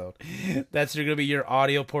episode. That's going to be your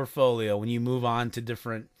audio portfolio when you move on to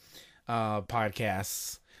different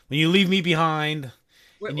podcasts. When you leave me behind,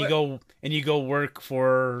 you go work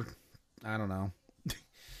for, I don't know,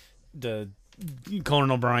 the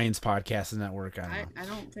Conan O'Brien's podcast network. I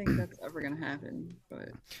don't think that's ever going to happen,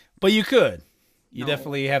 but you could. You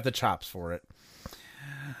definitely have the chops for it.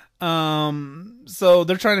 So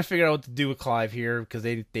they're trying to figure out what to do with Clive here because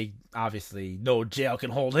they obviously no jail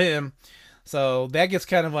can hold him. So that gets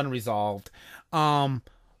kind of unresolved.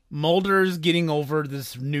 Mulder's getting over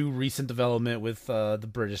this new recent development with the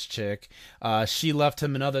British chick. She left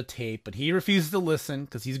him another tape, but he refuses to listen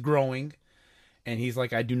because he's growing. And he's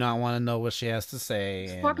like, I do not want to know what she has to say.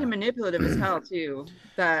 It's fucking manipulative as hell, too.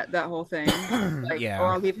 That whole thing. Like, yeah. Or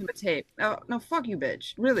I'll leave him a tape. No, fuck you,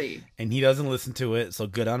 bitch. Really. And he doesn't listen to it, so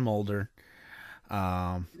good on Mulder.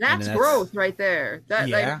 That's growth right there. That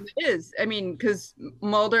like, it is. I mean, because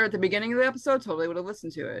Mulder at the beginning of the episode totally would have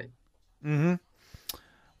listened to it.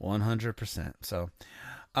 100%. So,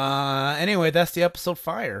 anyway, that's the episode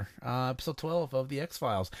Fire, episode 12 of the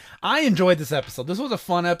X-Files. I enjoyed this episode. This was a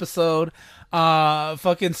fun episode.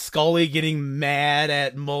 Fucking Scully getting mad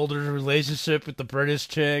at Mulder's relationship with the British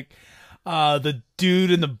chick. The dude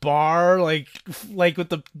in the bar, like with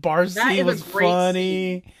the bar scene was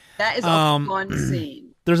funny. Scene. That is a fun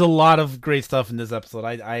scene. There's a lot of great stuff in this episode.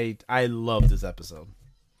 I love this episode.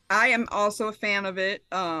 I am also a fan of it.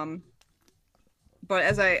 But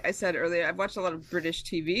as I said earlier, I've watched a lot of British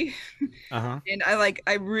TV, and I like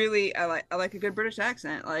a good British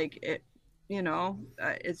accent. Like it,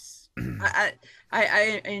 it's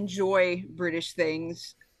I enjoy British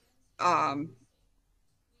things, and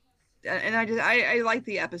I like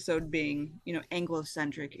the episode being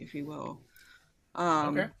Anglo-centric, if you will.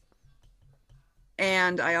 Okay.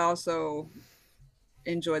 And I also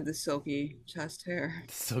enjoyed the silky chest hair.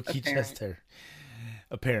 Chest hair.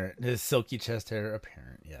 Apparent. His silky chest hair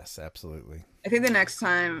apparent. Yes, absolutely. I think the next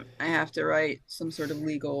time I have to write some sort of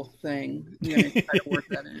legal thing, I'm going to try to work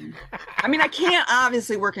that in. I mean, I can't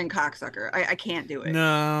obviously work in cocksucker. I can't do it.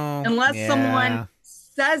 No. Unless someone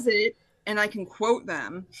says it and I can quote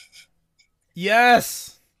them.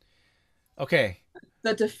 Yes. Okay.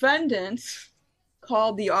 The defendant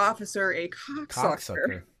called the officer a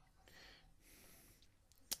cocksucker.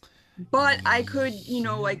 But I could,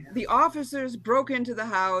 like the officers broke into the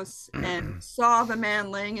house and saw the man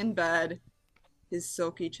laying in bed, his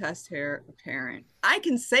silky chest hair apparent. I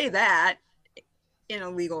can say that in a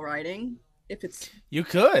legal writing if it's. You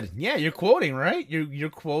could, yeah. You're quoting, right? You're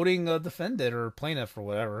quoting a defendant or plaintiff or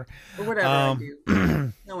whatever. Or whatever I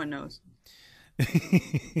do. No one knows.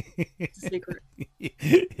 It's a secret.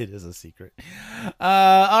 It is a secret.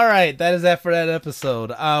 All right, that is that for that episode.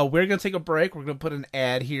 We're gonna take a break. We're gonna put an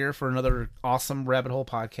ad here for another awesome Rabbit Hole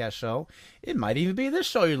podcast show. It might even be this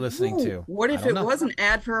show you're listening to. What if it was an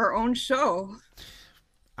ad for our own show?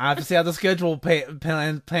 I have to see how the schedule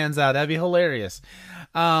plans out. That'd be hilarious.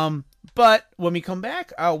 But when we come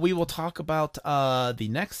back, we will talk about the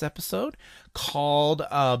next episode called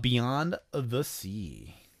Beyond the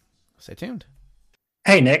Sea. Stay tuned.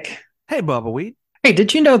 Hey, Nick. Hey, Bubba Weed. Hey,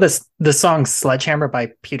 did you know the song Sledgehammer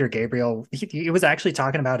by Peter Gabriel, he was actually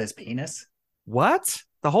talking about his penis? What?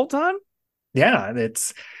 The whole time? Yeah,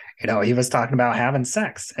 it's, he was talking about having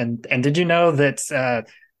sex. And did you know that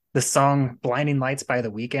the song Blinding Lights by The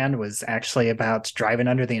Weeknd was actually about driving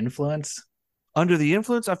under the influence? Under the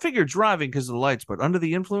influence? I figured driving because of the lights, but under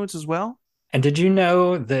the influence as well? And did you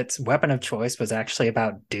know that Weapon of Choice was actually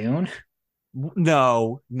about Dune?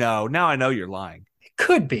 No. Now I know you're lying. It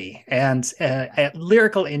could be. And at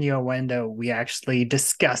Lyrical Innuendo, we actually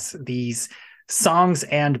discuss these songs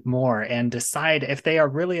and more and decide if they are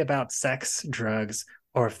really about sex, drugs,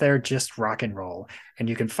 or if they're just rock and roll. And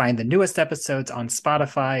you can find the newest episodes on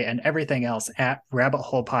Spotify and everything else at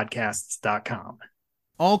rabbitholepodcasts.com.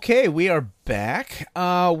 Okay, we are back.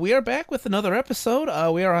 We are back with another episode.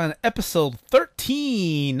 We are on episode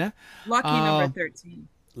 13. Lucky number 13.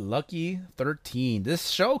 Lucky 13. This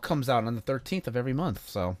show comes out on the 13th of every month,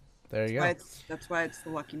 so there you go. That's why it's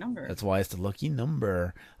the lucky number. That's why it's the lucky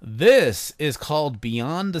number. This is called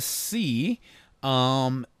Beyond the Sea.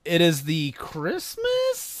 It is the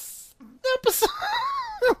Christmas episode.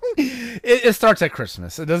 It starts at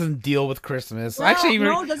Christmas. It doesn't deal with Christmas. Well, Actually,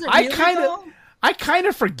 no, does it really I kind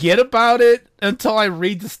of forget about it until I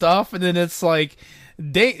read the stuff, and then it's like,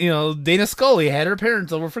 Dana Scully had her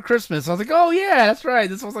parents over for Christmas. I was like, oh yeah, that's right.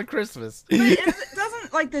 This was like Christmas. But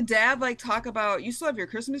doesn't like the dad like talk about you still have your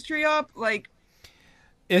Christmas tree up? Like,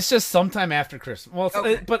 it's just sometime after Christmas. Well,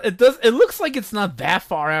 okay. But it does. It looks like it's not that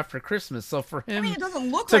far after Christmas. So for him, I mean, it doesn't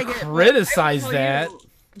look to like criticize that.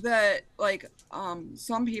 That like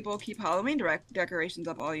some people keep Halloween decorations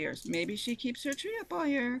up all year. So maybe she keeps her tree up all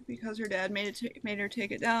year because her dad made her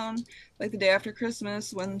take it down like the day after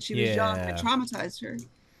Christmas when she was young and it traumatized her.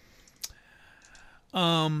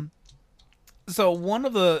 So one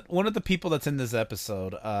of the people that's in this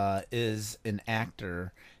episode is an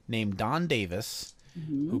actor named Don Davis,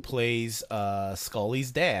 who plays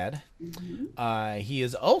Scully's dad. He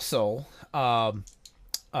is also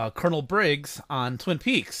Colonel Briggs on Twin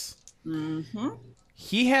Peaks.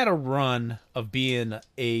 He had a run of being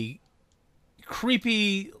a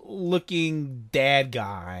creepy looking dad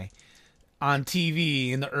guy on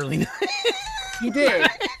TV in the early 90s. He did.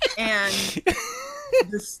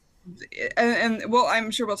 And well,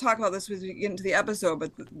 I'm sure we'll talk about this as we get into the episode,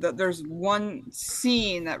 but there's one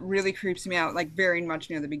scene that really creeps me out, like very much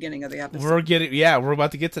near the beginning of the episode. We're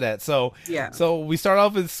about to get to that. So yeah. So we start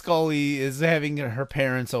off with Scully is having her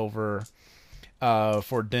parents over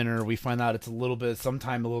for dinner. We find out it's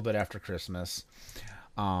sometime a little bit after Christmas.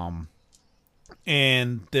 And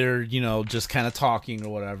they're, just kind of talking or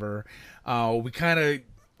whatever.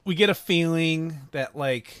 We get a feeling that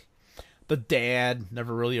like the dad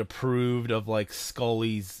never really approved of like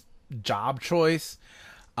Scully's job choice.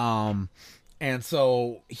 And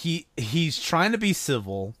so he's trying to be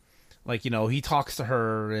civil. Like, he talks to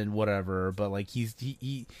her and whatever, but like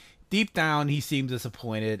he deep down, he seems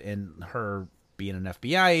disappointed in her being an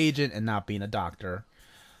FBI agent and not being a doctor.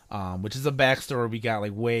 Which is a backstory we got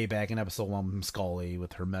like way back in episode 1 from Scully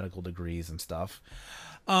with her medical degrees and stuff.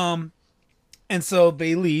 And so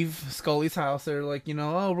they leave Scully's house. They're like, we're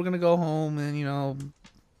going to go home and,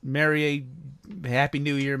 marry a Happy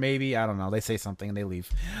New Year, maybe. I don't know. They say something and they leave.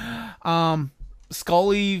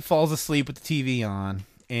 Scully falls asleep with the TV on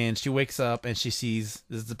and she wakes up and she sees,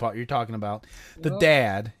 this is the part you're talking about, the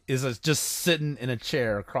dad is just sitting in a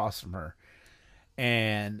chair across from her.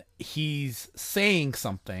 And he's saying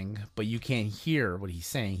something, but you can't hear what he's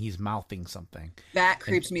saying. He's mouthing something. That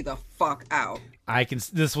creeps me the fuck out.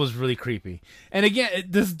 This was really creepy. And again,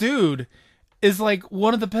 this dude is like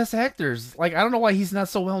one of the best actors. Like, I don't know why he's not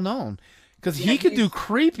so well known. Because he could do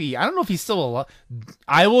creepy. I don't know if he's still alive.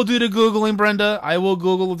 I will do the Googling, Brenda. I will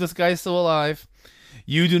Google if this guy's still alive.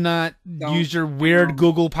 You do not use your weird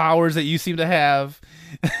Google powers that you seem to have.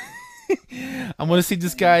 I'm going to see if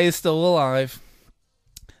this guy is still alive.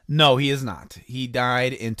 No, he is not. He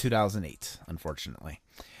died in 2008, unfortunately.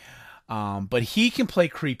 But he can play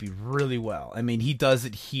creepy really well. I mean, he does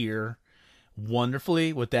it here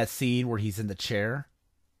wonderfully with that scene where he's in the chair.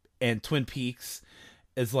 And Twin Peaks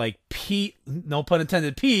is like no pun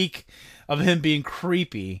intended, peak of him being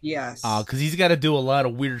creepy. Yes. Because he's got to do a lot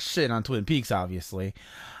of weird shit on Twin Peaks, obviously.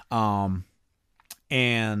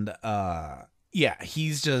 Yeah,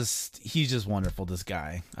 he's just wonderful, this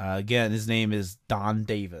guy. Again, his name is Don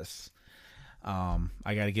Davis. I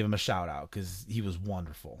got to give him a shout out because he was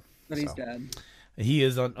wonderful. But he's dead. He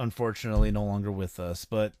is unfortunately no longer with us.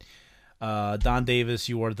 But Don Davis,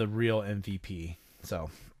 you are the real MVP. So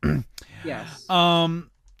yes.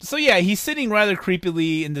 So yeah, he's sitting rather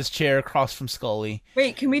creepily in this chair across from Scully.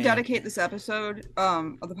 Wait, can we dedicate this episode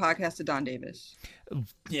of the podcast to Don Davis?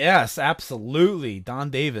 Yes, absolutely, Don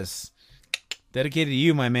Davis. Dedicated to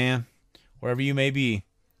you, my man, wherever you may be,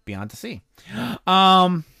 beyond the sea.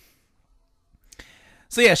 So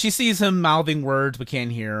yeah, she sees him mouthing words but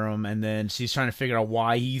can't hear him, and then she's trying to figure out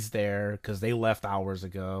why he's there because they left hours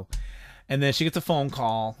ago. And then she gets a phone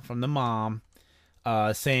call from the mom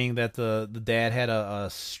saying that the dad had a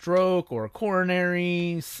stroke or a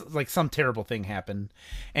coronary, like some terrible thing happened,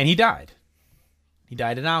 and he died. He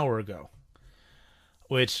died an hour ago.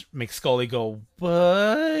 Which makes Scully go,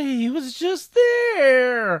 but he was just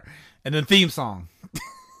there. And then theme song.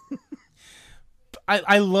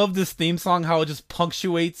 I love this theme song, how it just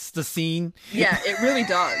punctuates the scene. Yeah, it really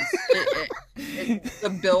does.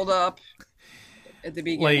 The build up at the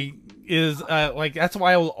beginning. That's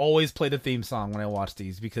why I will always play the theme song when I watch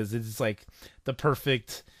these, because it's like the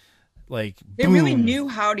perfect, like, they boom. really knew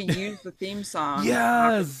how to use the theme song.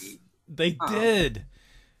 Yes, they did.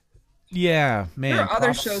 Yeah, man. There are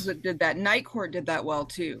other shows that did that. Night Court did that well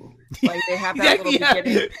too. Like they have that little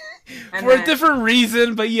beginning for a different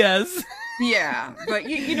reason, but yes. Yeah, but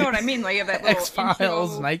you know what I mean. Like you have that little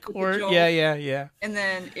X-Files, Night Court. Yeah. And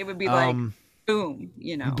then it would be like boom,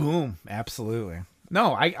 you know. Boom, absolutely.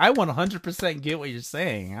 No, I 100% get what you're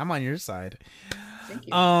saying. I'm on your side. Thank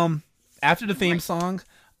you. After the theme song,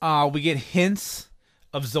 we get hints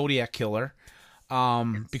of Zodiac Killer.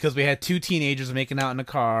 Because we had two teenagers making out in a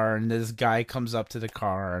car, and this guy comes up to the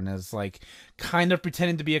car and is like kind of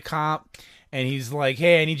pretending to be a cop, and he's like,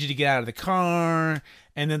 "Hey, I need you to get out of the car."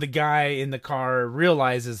 And then the guy in the car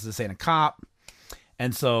realizes this ain't a cop,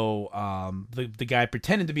 and so the guy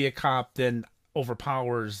pretending to be a cop then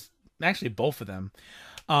overpowers actually both of them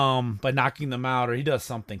by knocking them out, or he does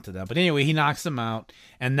something to them. But anyway, he knocks them out,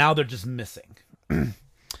 and now they're just missing.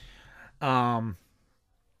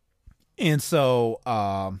 And so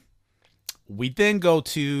we then go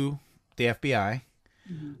to the FBI,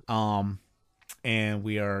 and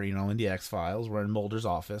we are, in the X-Files. We're in Mulder's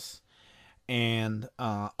office, and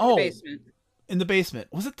the basement. In the basement.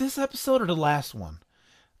 Was it this episode or the last one?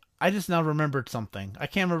 I just now remembered something. I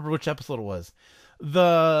can't remember which episode it was.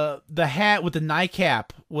 The hat with the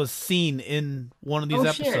nightcap was seen in one of these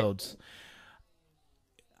episodes. Shit.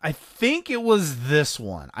 I think it was this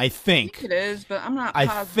one. I think it is, but I'm not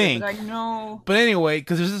positive. I know. But anyway,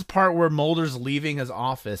 because there's this part where Mulder's leaving his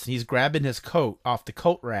office and he's grabbing his coat off the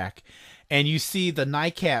coat rack, and you see the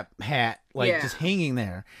nightcap hat just hanging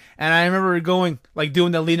there. And I remember going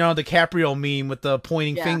doing the Leonardo DiCaprio meme with the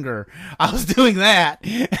pointing finger. I was doing that,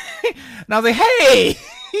 and I was like, "Hey."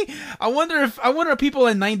 I wonder if people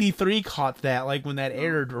in '93 caught that, like when that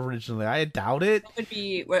aired originally. I doubt it. That would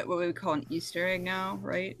be what we would call an Easter egg now,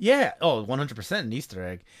 right? Yeah. Oh, 100% an Easter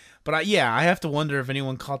egg. But I have to wonder if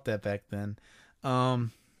anyone caught that back then.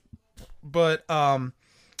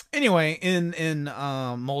 Anyway, in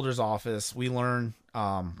Mulder's office, we learn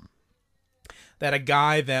that a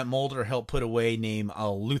guy that Mulder helped put away named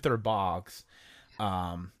Luther Boggs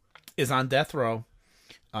is on death row.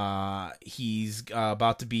 He's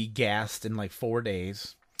about to be gassed in like 4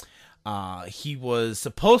 days. He was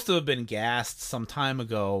supposed to have been gassed some time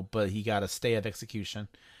ago, but he got a stay of execution.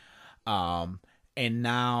 And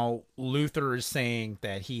now Luther is saying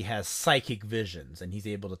that he has psychic visions and he's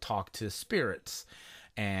able to talk to spirits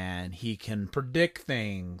and he can predict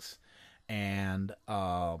things. And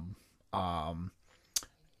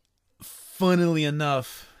funnily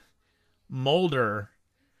enough, Mulder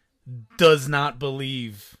does not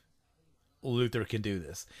believe Luther can do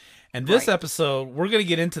this. And this episode, we're going to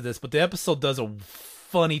get into this, but the episode does a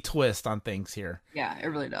funny twist on things here. Yeah, it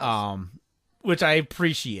really does. Which I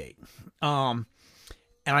appreciate. And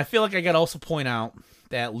I feel like I got to also point out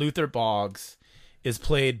that Luther Boggs is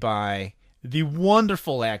played by the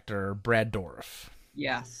wonderful actor Brad Dourif.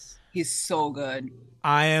 Yes, he's so good.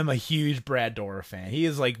 I am a huge Brad Dourif fan. He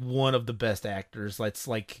is like one of the best actors. That's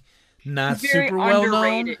like not super well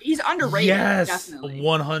known. He's underrated. Yes, definitely.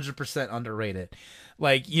 100% underrated.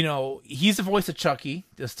 Like, he's the voice of Chucky,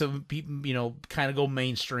 just to be, kind of go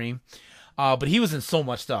mainstream. But he was in so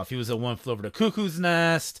much stuff. He was in One Flew Over the Cuckoo's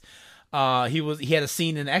Nest. He had a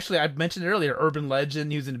scene in, actually, I mentioned it earlier, Urban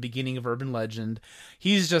Legend. He was in the beginning of Urban Legend.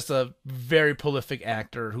 He's just a very prolific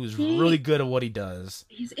actor who's really good at what he does.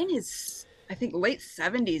 He's in his, I think, late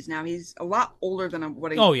 70s now. He's a lot older than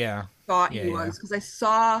what I thought he was. Because I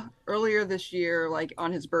saw earlier this year, like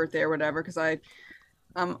on his birthday or whatever, because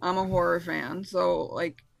I'm a horror fan. So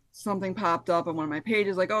like something popped up on one of my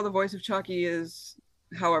pages, like, oh, the voice of Chucky is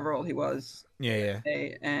however old he was. Yeah.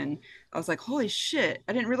 And I was like, holy shit,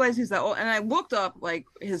 I didn't realize he's that old. And I looked up like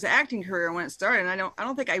his acting career when it started, and I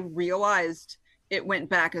don't think I realized it went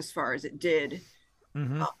back as far as it did.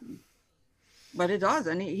 Mm-hmm. But it does,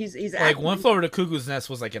 and he's like One Flew Over the Cuckoo's Nest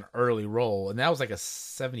was like an early role, and that was like a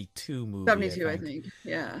 72 movie. 72, I think.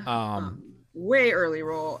 Yeah. Way early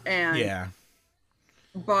role, and yeah.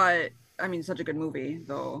 But I mean, such a good movie,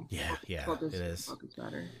 though. Yeah, it is. Book is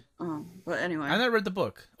better. But anyway. I never read the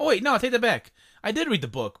book. Oh, wait, no, I take that back. I did read the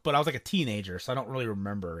book, but I was like a teenager, so I don't really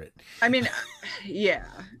remember it. I mean, yeah.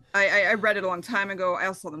 I read it a long time ago. I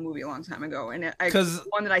also saw the movie a long time ago. And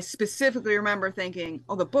one that I specifically remember thinking,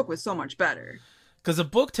 oh, the book was so much better. Because the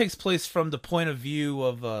book takes place from the point of view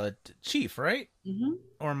of Chief, right? Mm-hmm.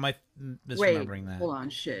 Or am I misremembering that? Hold on,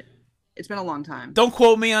 shit. It's been a long time. Don't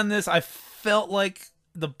quote me on this. I felt like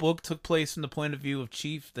the book took place from the point of view of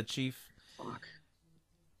Chief, the Chief. Fuck.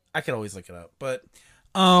 I could always look it up, but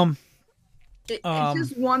it's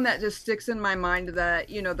just one that just sticks in my mind that,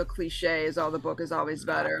 you know, the cliche is, oh, the book is always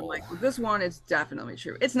better. I'm like, with this one, it's definitely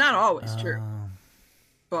true. It's not always true,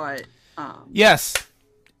 but yes,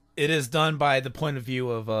 it is done by the point of view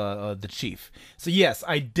of the Chief. So yes,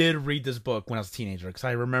 I did read this book when I was a teenager because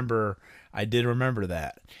I did remember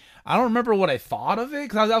that. I don't remember what I thought of it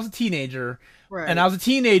because I was a teenager. Right. And I was a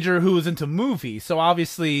teenager who was into movies, so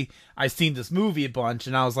obviously I seen this movie a bunch,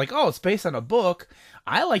 and I was like, "Oh, it's based on a book.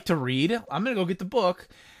 I like to read. I'm gonna go get the book."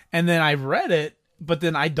 And then I read it, but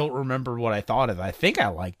then I don't remember what I thought of it. I think I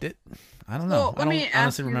liked it. I don't know. Let me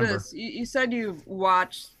ask you remember. this: you said you've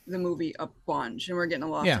watched the movie a bunch, and we're getting a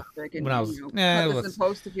lot of topic. And when I was, put this in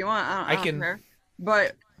post if you want. I don't care.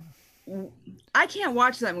 But I can't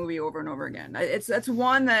watch that movie over and over again. It's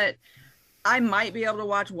one that I might be able to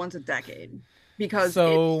watch once a decade. Because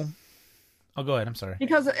go ahead. I'm sorry.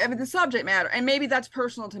 Because of the subject matter, and maybe that's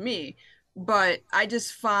personal to me, but I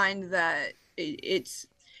just find that it's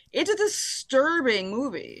a disturbing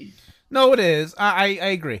movie. No, it is. I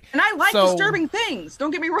agree. And I like disturbing things. Don't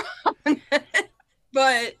get me wrong.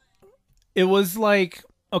 But it was like,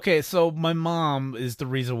 okay, so my mom is the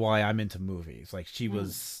reason why I'm into movies. Like she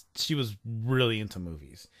was really into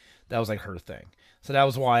movies. That was like her thing. So that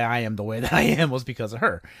was why I am the way that I am, was because of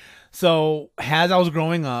her. So as I was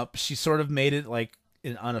growing up, she sort of made it like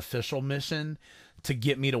an unofficial mission to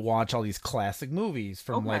get me to watch all these classic movies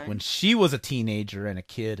from like when she was a teenager and a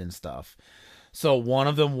kid and stuff. So one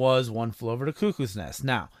of them was One Flew Over the Cuckoo's Nest.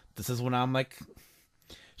 Now, this is when I'm like,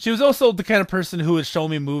 she was also the kind of person who would show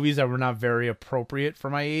me movies that were not very appropriate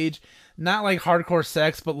for my age. Not like hardcore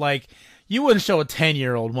sex, but like you wouldn't show a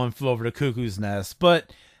 10-year-old One Flew Over the Cuckoo's Nest.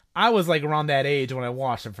 But I was like around that age when I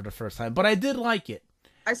watched it for the first time, but I did like it.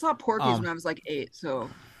 I saw Porky's when I was like 8, so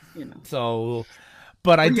you know. So,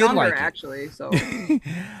 but I did like it actually. So,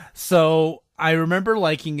 so I remember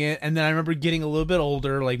liking it, and then I remember getting a little bit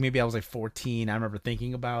older, like maybe I was like 14. I remember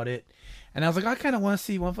thinking about it, and I was like, I kind of want to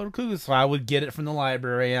see One Flew Over the Cuckoo's. So I would get it from the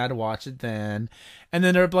library, and I'd watch it then. And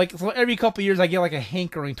then so every couple of years, I get like a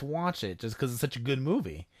hankering to watch it just because it's such a good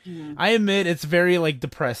movie. Mm-hmm. I admit it's very like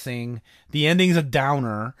depressing. The ending's a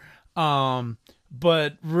downer.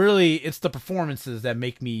 But really, it's the performances that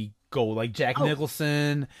make me go. Like Jack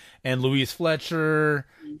Nicholson and Louise Fletcher,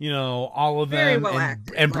 you know, all of them. Very well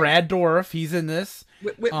acted. And Brad Dourif, he's in this.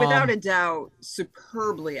 Without a doubt,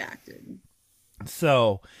 superbly acted.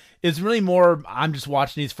 So it's really more, I'm just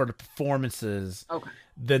watching these for the performances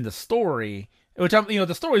than the story. Which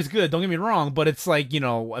the story's good. Don't get me wrong, but it's like,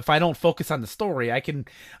 if I don't focus on the story, I can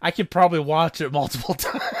probably watch it multiple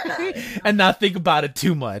times and not think about it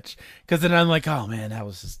too much. Because then I'm like, oh man, that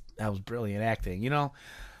was brilliant acting,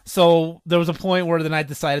 So there was a point where then I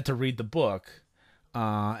decided to read the book,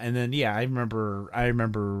 and then I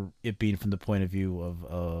remember it being from the point of view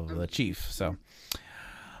of the Chief. So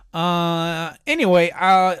anyway,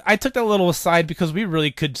 I took that little aside because we really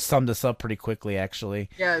could sum this up pretty quickly, actually.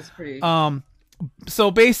 Yeah, it's pretty. So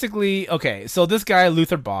basically, so this guy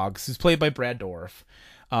Luther Boggs, who's played by Brad Dourif,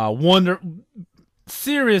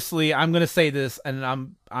 seriously, I'm gonna say this, and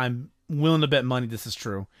I'm willing to bet money this is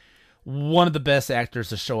true. One of the best actors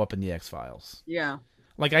to show up in the X-Files. Yeah.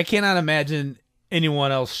 Like I cannot imagine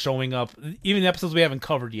anyone else showing up, even episodes we haven't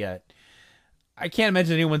covered yet. I can't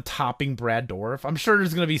imagine anyone topping Brad Dourif. I'm sure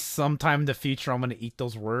there's gonna be some time in the future I'm gonna eat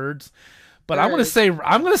those words, but I'm gonna say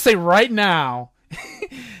right now.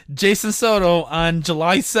 Jason Soto on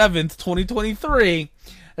July 7th, 2023,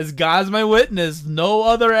 as God's my witness, no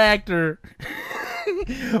other actor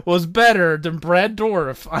was better than Brad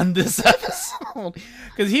Dourif on this episode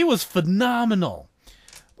because he was phenomenal.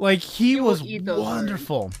 Like he was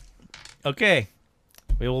wonderful. Words. Okay,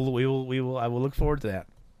 we will. I will look forward to that.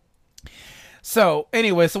 So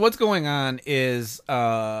anyway, so what's going on is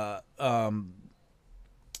what's that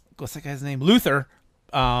guy's name? Luther.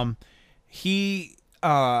 He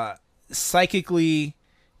psychically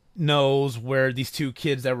knows where these two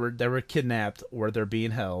kids that were kidnapped, where they're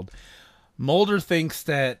being held. Mulder thinks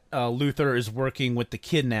that Luther is working with the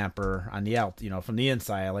kidnapper on the from the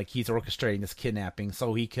inside, like he's orchestrating this kidnapping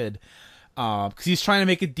so he could because he's trying to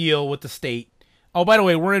make a deal with the state. Oh, by the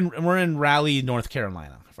way, we're in Raleigh, North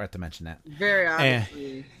Carolina. I forgot to mention that. Very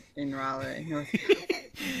obviously in Raleigh, North Carolina.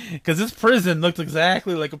 Because this prison looked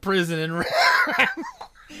exactly like a prison in Raleigh.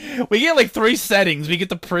 We get like 3 settings. We get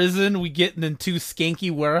the prison, we get then 2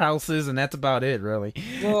 skanky warehouses, and that's about it, really.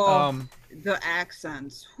 Well, the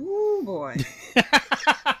accents. Ooh, boy.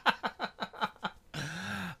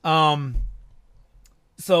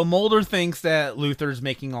 So Mulder thinks that Luther's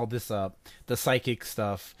making all this up, the psychic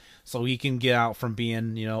stuff, so he can get out from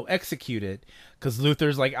being, executed. Because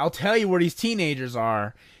Luther's like, I'll tell you where these teenagers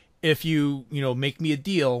are if you, make me a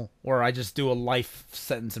deal where I just do a life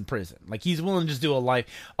sentence in prison. Like, he's willing to just do a life.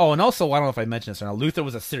 Oh, and also, I don't know if I mentioned this or not, Luther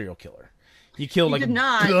was a serial killer. He killed like a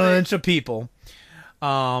bunch of people.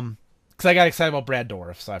 Because I got excited about Brad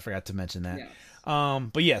Dourif, so I forgot to mention that. Yes.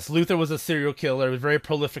 But yes, Luther was a serial killer, a very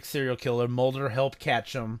prolific serial killer. Mulder helped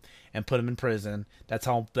catch him and put him in prison. That's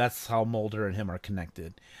how Mulder and him are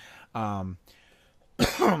connected.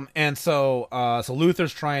 And so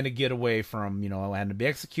Luther's trying to get away from, having to be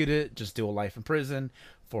executed, just do a life in prison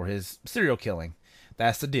for his serial killing.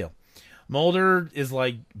 That's the deal. Mulder is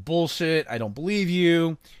like, bullshit, I don't believe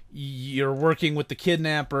you. You're working with the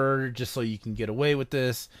kidnapper just so you can get away with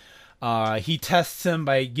this. He tests him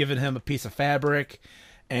by giving him a piece of fabric,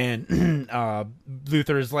 and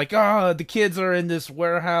Luther's like, the kids are in this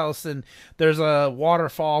warehouse, and there's a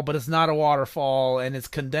waterfall, but it's not a waterfall, and it's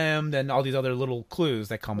condemned, and all these other little clues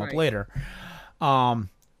that come up later. And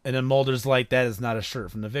then Mulder's like, that is not a shirt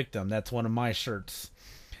from the victim. That's one of my shirts.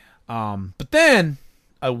 But then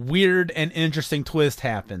a weird and interesting twist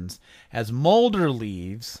happens as Mulder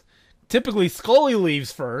leaves. Typically, Scully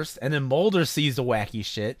leaves first, and then Mulder sees the wacky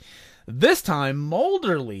shit. This time,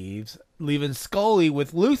 Mulder leaves, leaving Scully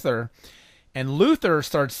with Luther, and Luther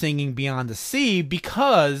starts singing Beyond the Sea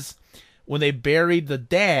because when they buried the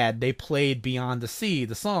dad, they played Beyond the Sea,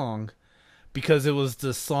 the song, because it was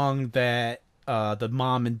the song that the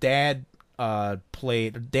mom and dad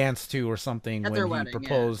played or danced to or something at when he wedding,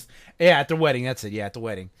 proposed. Yeah, at their wedding. That's it. Yeah, at the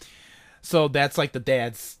wedding. So that's like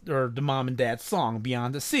the mom and dad's song,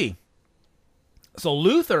 Beyond the Sea. So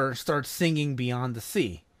Luther starts singing Beyond the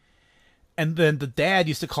Sea. And then the dad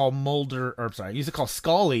used to call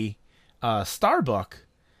Scully Starbuck.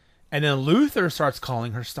 And then Luther starts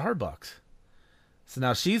calling her Starbucks. So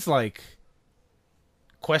now she's like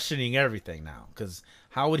questioning everything now. Because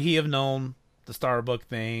how would he have known the Starbuck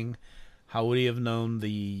thing? How would he have known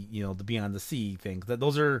the Beyond the Sea thing?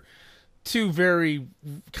 Those are 2 very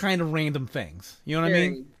kind of random things. You know what I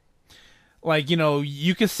mean? Like,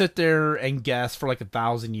 you could sit there and guess for like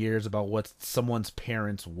 1,000 years about what someone's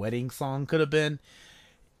parents' wedding song could have been.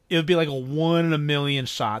 It would be like a 1 in a million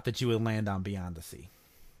shot that you would land on Beyond the Sea.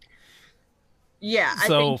 Yeah, I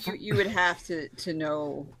think you would have to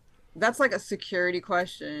know. That's like a security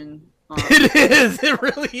question. It is. It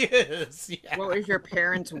really is. Yeah. What was your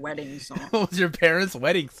parents' wedding song? What was your parents'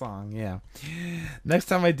 wedding song? Yeah. Next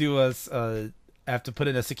time I do I have to put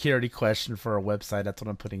in a security question for a website. That's what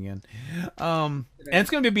I'm putting in. And it's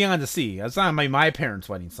going to be Beyond the Sea. It's not my parents'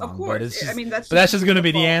 wedding song. Of course. But it's just, that's just going to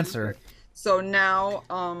be the answer. So now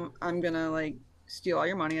I'm going to steal all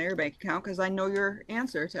your money out of your bank account because I know your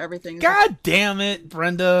answer to everything. God damn it,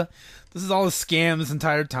 Brenda. This is all a scam this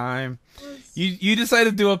entire time. You decided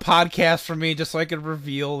to do a podcast for me just so I could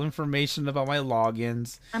reveal information about my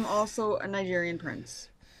logins. I'm also a Nigerian prince.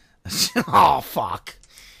 Oh, fuck.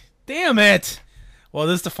 Damn it. Well,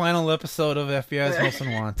 this is the final episode of FBI's Most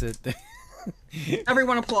Unwanted.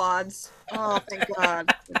 Everyone applauds. Oh, thank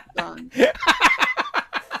God. It's done.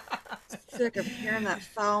 Sick of hearing that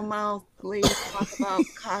foul-mouthed lady talk about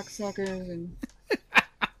cocksuckers and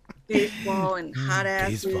baseball and hot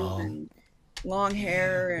asses and long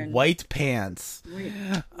hair and white pants.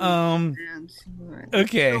 Pants.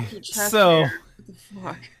 Okay, so hair. What the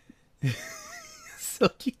fuck?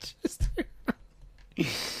 Silky chest hair.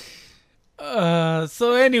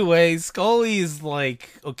 So anyway, Scully's like,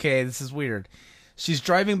 okay, this is weird. She's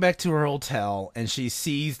driving back to her hotel and she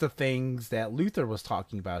sees the things that Luther was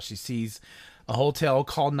talking about. She sees a hotel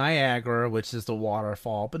called Niagara, which is the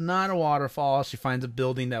waterfall, but not a waterfall. She finds a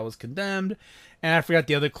building that was condemned, and I forgot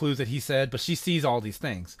the other clues that he said, but she sees all these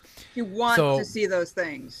things. She wants to see those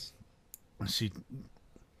things. But she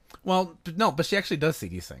actually does see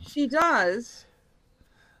these things. She does,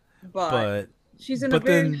 but she's in a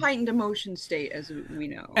very heightened emotion state, as we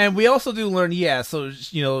know. And we also do learn, so,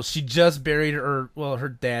 she just buried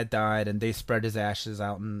her dad died, and they spread his ashes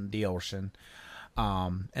out in the ocean.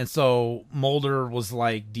 And so Mulder was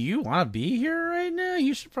like, do you want to be here right now?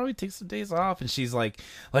 You should probably take some days off. And she's like,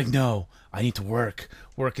 no, I need to work.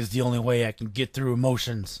 Work is the only way I can get through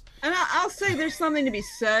emotions. And I'll say there's something to be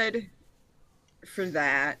said for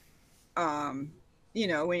that. You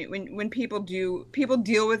know, when people deal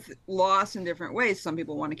with loss in different ways. Some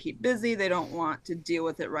people want to keep busy. They don't want to deal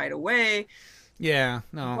with it right away. Yeah,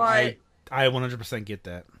 no, But I 100% get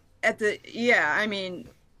that. I mean,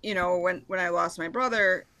 you know, when I lost my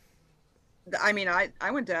brother, I mean, I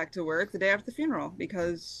went back to work the day after the funeral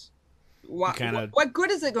because what good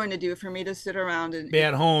is it going to do for me to sit around and be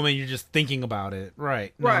at home and you're just thinking about it?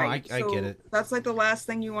 Right. No, right. I get it. That's like the last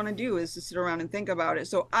thing you want to do is to sit around and think about it.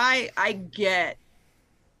 So I get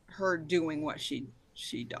her doing what she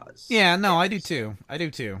does. Yeah, no, I do too.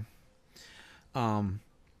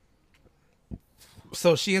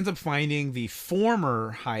 So she ends up finding the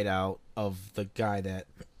former hideout of the guy that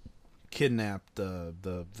kidnapped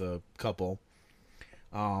the couple.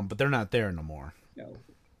 But they're not there no more. No.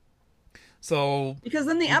 So because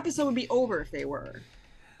then the episode would be over if they were.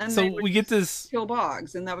 And so we get this kill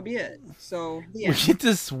Boggs and that would be it. So we get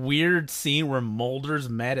this weird scene where Mulder's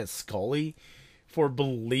mad at Scully for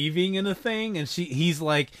believing in a thing, and he's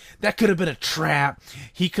like, that could have been a trap.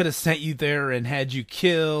 He could have sent you there and had you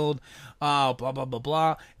killed. Blah blah blah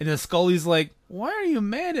blah. And then Scully's like, why are you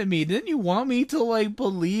mad at me? Didn't you want me to like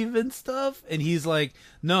believe in stuff? And he's like,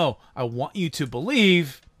 no, I want you to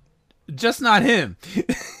believe, just not him.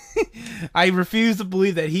 I refuse to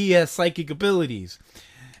believe that he has psychic abilities.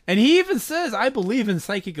 And he even says, I believe in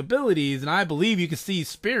psychic abilities and I believe you can see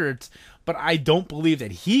spirits, but I don't believe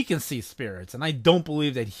that he can see spirits, and I don't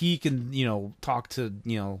believe that he can, you know, talk to,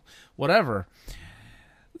 you know, whatever.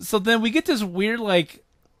 So then we get this weird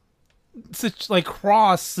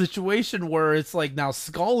cross situation where it's like now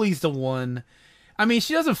Scully's the one. I mean,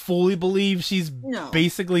 she doesn't fully believe. She's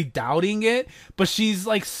basically doubting it, but she's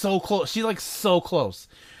like so close. She's like so close.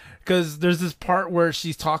 Because there's this part where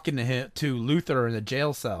she's talking to Luther in the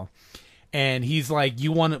jail cell, and he's like,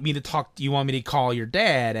 "You want me to talk? You want me to call your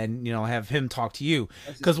dad and, you know, have him talk to you?"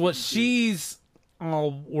 Because what she's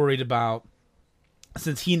all worried about,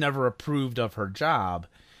 since he never approved of her job,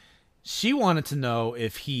 she wanted to know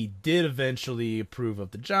if he did eventually approve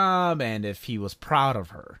of the job and if he was proud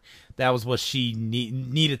of her. That was what she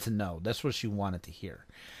needed to know. That's what she wanted to hear.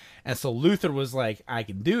 And so Luther was like, I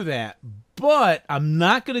can do that, but I'm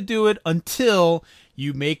not going to do it until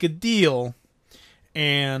you make a deal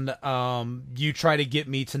and you try to get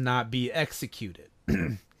me to not be executed.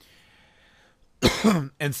 And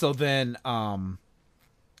so then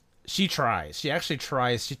she tries. She actually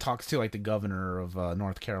tries. She talks to like the governor of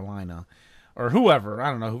North Carolina or whoever.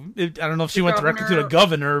 I don't know. I don't know if she went directly to the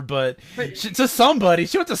governor, but to somebody.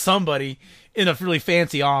 She went to somebody in a really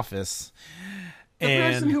fancy office. The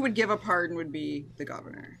person who would give a pardon would be the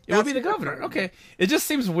governor. It would be the governor. Okay. It just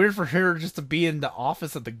seems weird for her just to be in the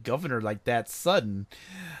office of the governor like that sudden.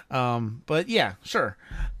 But yeah, sure.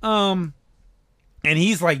 And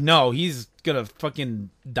he's like, no, he's gonna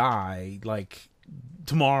fucking die like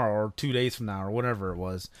tomorrow or 2 days from now or whatever it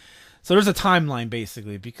was. So there's a timeline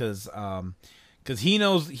basically because he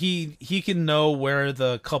knows he can know where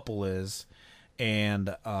the couple is,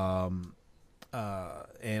 and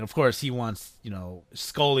of course he wants, you know,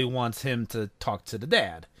 Scully wants him to talk to the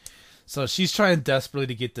dad. So she's trying desperately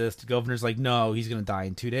to get this. The governor's like, no, he's going to die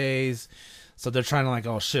in 2 days. So they're trying to like,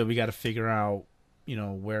 oh shit, we got to figure out, you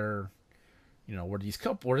know, where this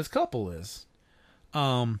couple is.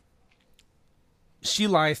 She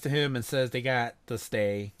lies to him and says they got the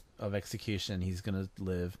stay of execution. He's going to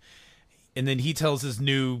live. And then he tells his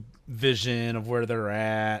new vision of where they're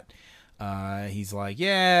at. He's like,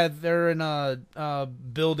 yeah, they're in a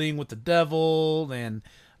building with the devil, and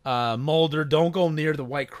Mulder, don't go near the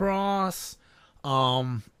White Cross,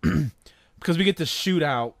 because we get this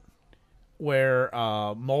shootout where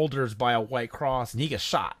Mulder's by a White Cross and he gets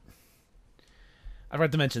shot. I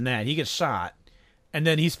forgot to mention that he gets shot, and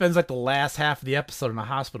then he spends like the last half of the episode in a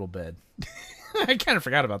hospital bed. I kind of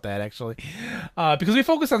forgot about that actually, because we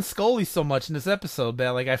focus on Scully so much in this episode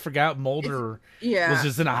that like I forgot Mulder was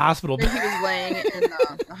just in a hospital bed. He was laying in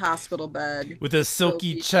a hospital bed with his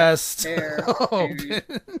silky chest. Hair.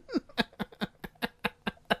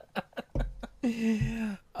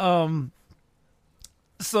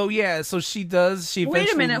 So yeah, so she does. She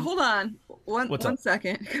wait a minute, hold on. One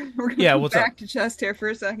second. We're gonna go back to chest hair for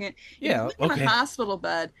a second. Yeah, okay. In a hospital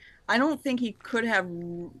bed. I don't think he could have.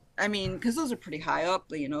 I mean, because those are pretty high up,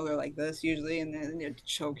 you know, they're like this usually, and then they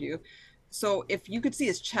choke you. So if you could see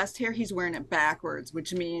his chest hair, he's wearing it backwards,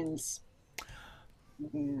 which means,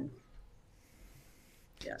 yeah,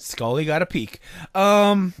 Scully got a peek.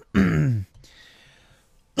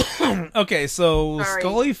 Okay, so sorry,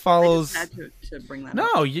 Scully follows. I just had to bring that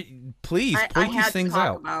up. Please point these things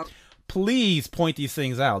out. please point these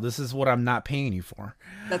things out. This is what I'm not paying you for.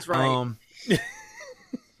 That's right.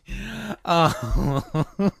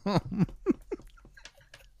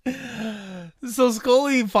 So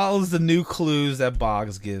Scully follows the new clues that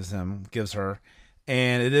Boggs gives her,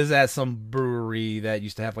 and it is at some brewery that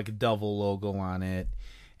used to have like a devil logo on it,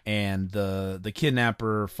 and the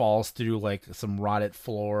kidnapper falls through like some rotted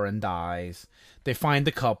floor and dies. They find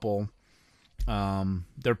the couple.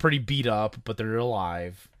 They're pretty beat up, but they're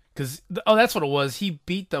alive. That's what it was. He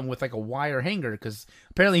beat them with like a wire hanger because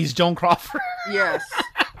apparently he's Joan Crawford. Yes.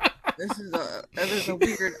 This is a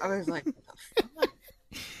weird. I was like, what the fuck?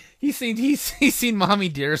 He's seen Mommy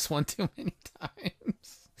Dearest one too many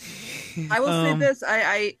times. I will say this: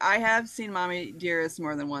 I have seen Mommy Dearest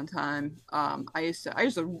more than one time. I used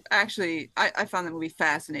to actually I found the movie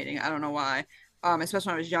fascinating. I don't know why. Especially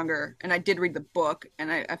when I was younger, and I did read the book,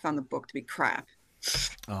 and I found the book to be crap.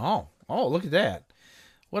 Oh, look at that!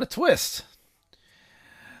 What a twist.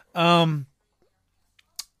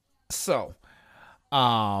 So,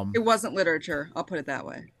 it wasn't literature. I'll put it that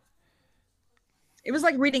way. It was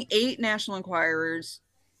like reading 8 National Enquirers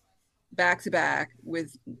back to back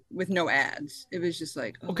with no ads. It was just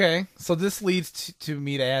like, oh. Okay, so this leads to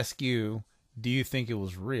me to ask you: do you think it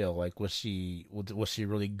was real? Like, was she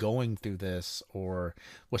really going through this, or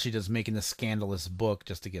was she just making a scandalous book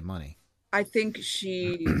just to get money? I think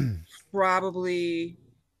she probably.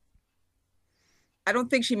 I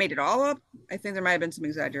don't think she made it all up. I think there might have been some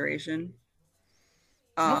exaggeration.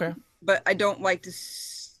 Okay, but I don't like to.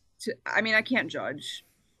 I mean, I can't judge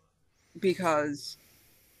because,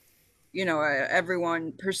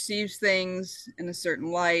 everyone perceives things in a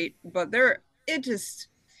certain light, but it was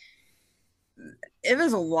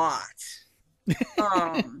a lot.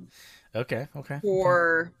 Okay.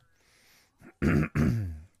 For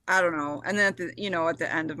I don't know. And then at the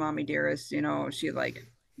end of Mommy Dearest, she like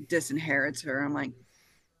disinherits her. I'm like,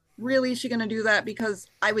 really? Is she gonna do that? Because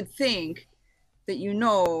I would think that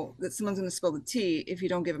that someone's gonna spill the tea if you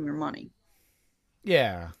don't give them your money.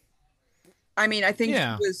 Yeah. I mean, I think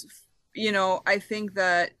it was, I think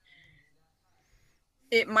that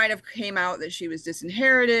it might have came out that she was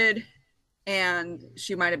disinherited, and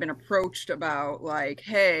she might have been approached about like,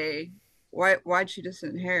 hey, why'd she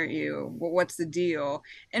disinherit you? What's the deal?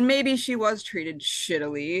 And maybe she was treated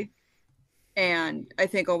shittily. And I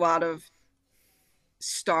think a lot of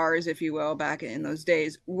stars, if you will, back in those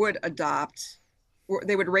days would adopt, or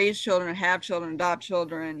they would raise children, have children, adopt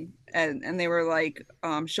children, and they were like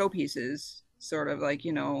showpieces, sort of like,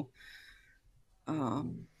 because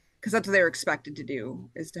that's what they were expected to do,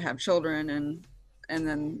 is to have children, and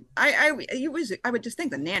then I would just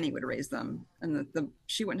think the nanny would raise them, and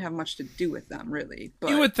she wouldn't have much to do with them, really. But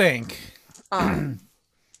you would think.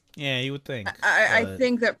 Yeah, you would think. I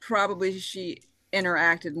think that probably she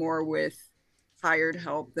interacted more with hired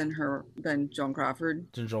help than Joan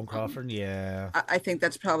Crawford. Joan Crawford, yeah. I think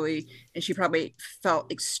that's probably, and she probably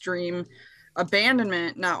felt extreme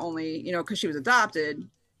abandonment, not only, because she was adopted,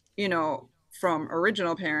 from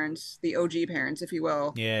original parents, the OG parents, if you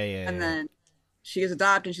will. Yeah. And then she is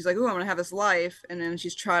adopted, and she's like, "Oh, I'm gonna have this life," and then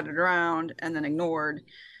she's trotted around and then ignored.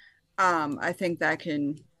 I think that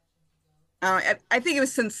can. I think it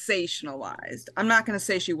was sensationalized. I'm not going to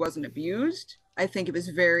say she wasn't abused. I think it was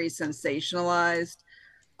very sensationalized,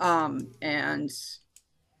 and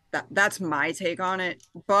that's my take on it.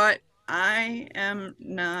 But I am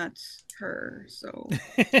not her, so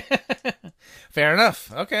fair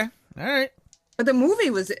enough. Okay, all right. But the movie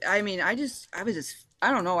was. I mean, I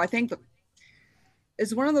don't know. I think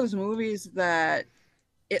it's one of those movies that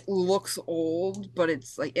it looks old, but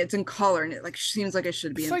it's like it's in color, and it like seems like it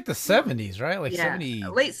should be. It's like the 70s, right? Like 70,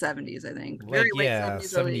 late 70s, I think. Very late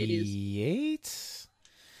 70s, early 78, 80s.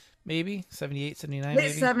 Maybe 78, 79.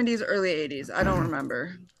 Late 70s, early 80s. I don't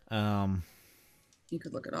remember. You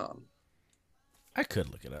could look it up. I could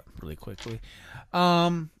look it up really quickly.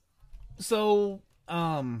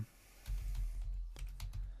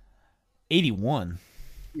 81.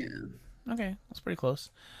 Yeah. Okay, that's pretty close.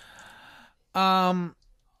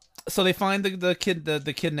 So they find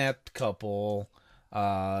the kidnapped couple.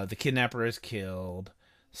 The kidnapper is killed.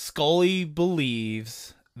 Scully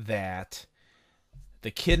believes that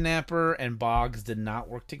the kidnapper and Boggs did not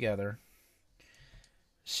work together.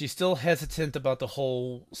 She's still hesitant about the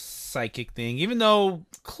whole psychic thing, even though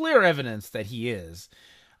clear evidence that he is.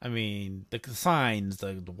 I mean, the signs,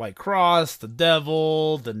 the White Cross, the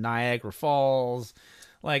devil, the Niagara Falls,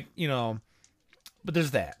 but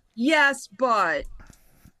there's that. Yes, but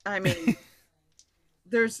I mean,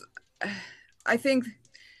 I think,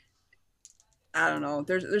 I don't know,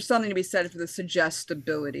 there's something to be said for the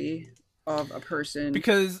suggestibility of a person.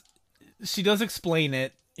 Because she does explain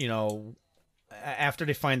it, after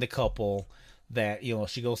they find the couple, that,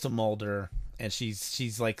 she goes to Mulder and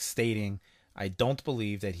she's like stating, I don't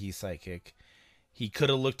believe that he's psychic. He could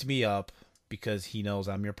have looked me up because he knows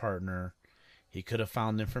I'm your partner. He could have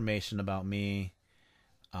found information about me.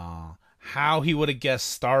 How he would have guessed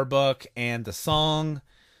Starbuck and the song,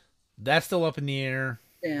 that's still up in the air.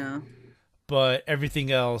 Yeah. But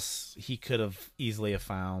everything else he could have easily have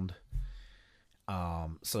found.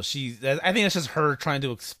 So I think that's just her trying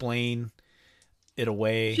to explain it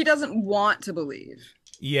away. She doesn't want to believe.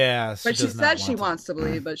 Yeah, but she said she wants to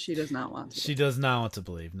believe, but she does not want to. She does not want to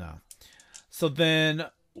believe. No. So then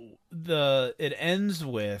it ends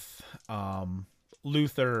with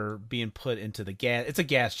Luther being put into the gas. It's a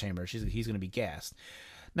gas chamber. He's going to be gassed.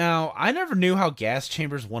 Now, I never knew how gas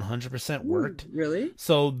chambers 100% worked. Ooh, really?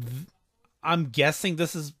 So I'm guessing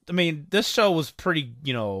this show was pretty,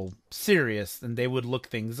 serious, and they would look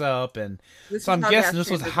things up, and so I'm guessing this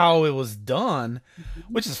was how it was done,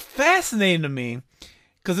 which is fascinating to me,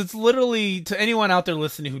 because it's literally, to anyone out there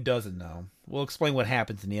listening who doesn't know, we'll explain what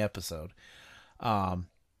happens in the episode.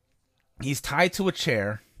 He's tied to a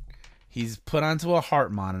chair, he's put onto a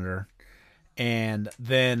heart monitor, and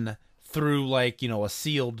then through a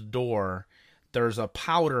sealed door, there's a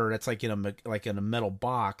powder that's like in a metal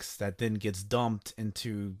box that then gets dumped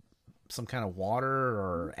into some kind of water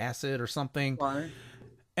or acid or something. Water.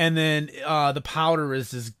 And then the powder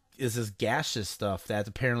is this gaseous stuff that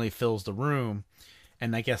apparently fills the room,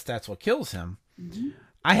 and I guess that's what kills him. Mm-hmm.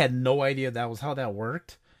 I had no idea that was how that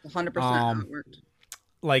worked. 100% how it worked.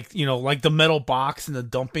 Like the metal box and the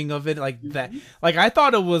dumping of it, that. Like, I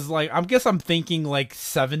thought it was I'm thinking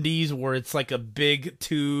 70s, where it's like a big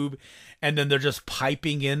tube, and then they're just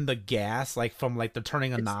piping in the gas, from they're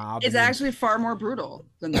turning a knob. It's actually far more brutal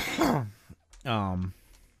than that.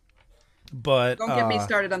 But don't get me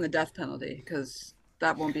started on the death penalty, because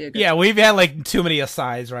that won't be a good. Yeah, we've had too many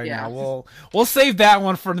asides right now. We'll save that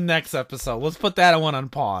one for the next episode. Let's put that one on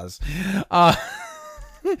pause.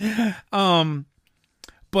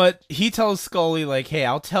 But he tells Scully, hey,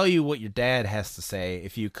 I'll tell you what your dad has to say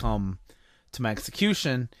if you come to my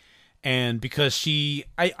execution. And because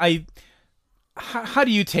how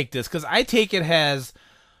do you take this? Because I take it as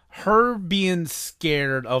her being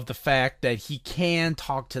scared of the fact that he can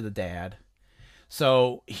talk to the dad.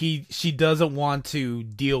 So she doesn't want to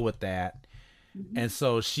deal with that. Mm-hmm. And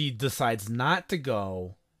so she decides not to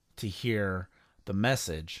go to hear the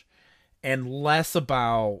message, and less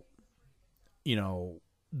about,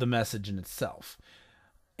 the message in itself.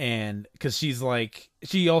 And because she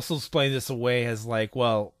also explained this away as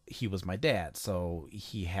well, he was my dad, so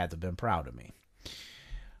he had to have been proud of me.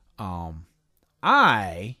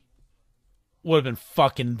 I would have been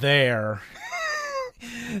fucking there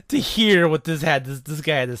to hear what this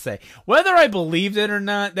guy had to say. Whether I believed it or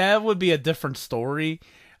not, that would be a different story.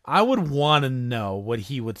 I would want to know what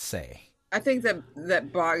he would say. I think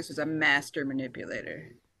that Boggs was a master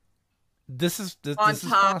manipulator. This is on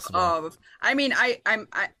top possible. Of. I mean, I'm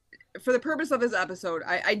for the purpose of this episode,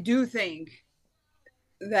 I do think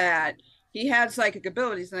that he had psychic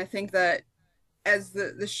abilities, and I think that as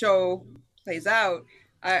the show plays out,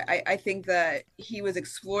 I think that he was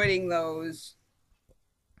exploiting those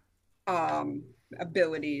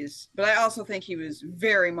abilities, but I also think he was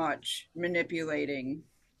very much manipulating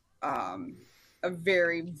a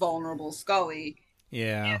very vulnerable Scully.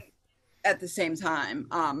 Yeah. At the same time,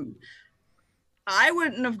 I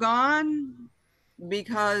wouldn't have gone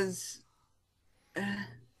because,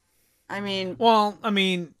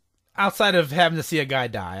 outside of having to see a guy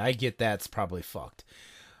die, I get that's probably fucked.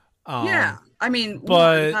 Yeah,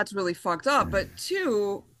 one, that's really fucked up. But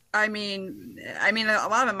two, I mean, a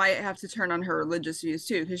lot of it might have to turn on her religious views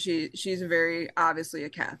too, because she's very obviously a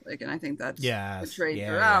Catholic, and I think that's betrayed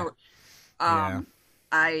her out.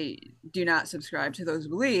 I do not subscribe to those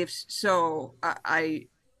beliefs, so I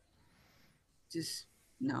just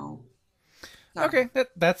no. Okay,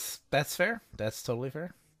 that's fair. That's totally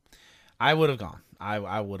fair. I would have gone.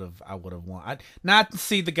 I would have wanted not to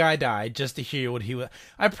see the guy die, just to hear what he would.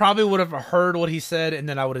 I probably would have heard what he said, and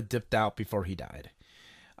then I would have dipped out before he died.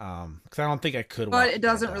 Because I don't think I could. But it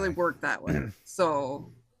doesn't really work that way.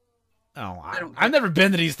 So. Oh, I've never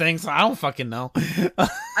been to these things, so I don't fucking know.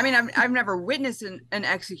 I've never witnessed an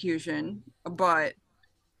execution, but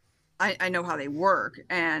I know how they work,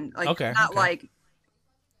 and like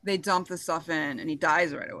they dump the stuff in and he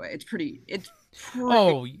dies right away. It's pretty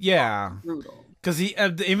oh yeah, brutal. Because he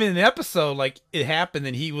even in the episode, it happened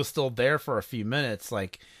and he was still there for a few minutes,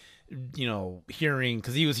 hearing,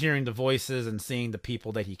 because he was hearing the voices and seeing the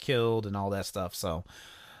people that he killed and all that stuff. So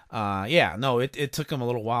Yeah, no, it took him a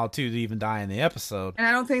little while too to even die in the episode. And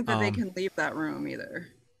I don't think that they can leave that room either.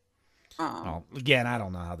 Well, again, I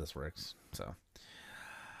don't know how this works, so.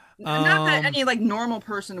 Not that any like normal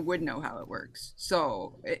person would know how it works.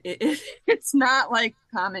 So it's not like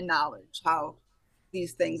common knowledge how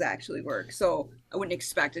these things actually work. So I wouldn't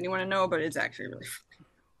expect anyone to know, but it's actually really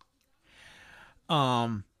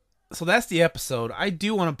funny. So that's the episode. I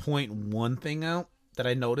do want to point one thing out that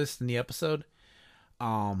I noticed in the episode.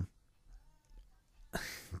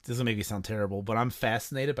 This will make me sound terrible, but I'm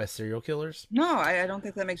fascinated by serial killers. No, I don't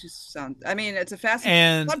think that makes you sound. I mean, it's a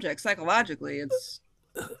fascinating subject psychologically. It's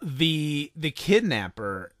the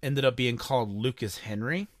kidnapper ended up being called Lucas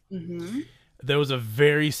Henry. Mm-hmm. There was a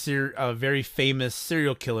very famous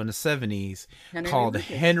serial killer in the 70s called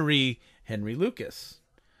Henry Lucas.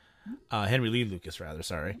 Henry Lee Lucas, rather.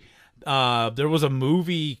 Sorry. There was a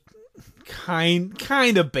movie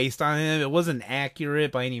kind of based on him. It wasn't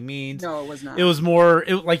accurate by any means. No, it was not. It was more,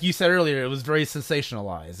 like you said earlier, it was very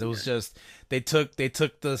sensationalized. It was just they took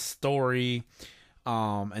the story,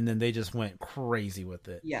 and then they just went crazy with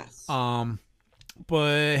it. Yes.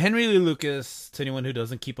 But Henry Lee Lucas, to anyone who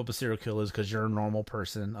doesn't keep up with serial killers because you're a normal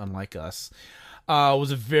person, unlike us,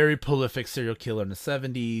 was a very prolific serial killer in the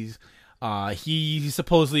 70s. He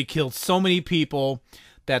supposedly killed so many people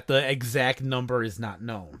that the exact number is not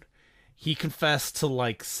known. He confessed to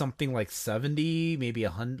like something like 70, maybe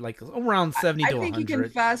 100, like around 70 to 100. I think he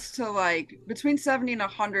confessed to like between 70 and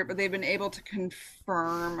 100, but they've been able to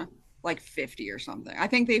confirm like 50 or something. I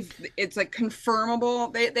think it's like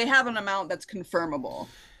confirmable. They have an amount that's confirmable.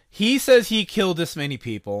 He says he killed this many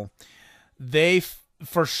people. They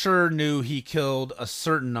for sure knew he killed a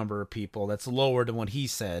certain number of people that's lower than what he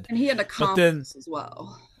said. And he had accomplices as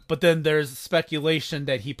well. But then there's speculation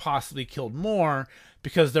that he possibly killed more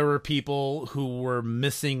because there were people who were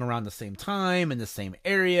missing around the same time in the same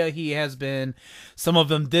area he has been. Some of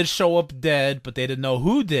them did show up dead, but they didn't know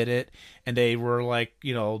who did it. And they were like,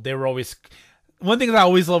 they were always... One thing that I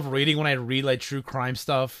always love reading when I read like true crime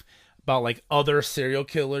stuff about like other serial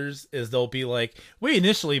killers is they'll be like, we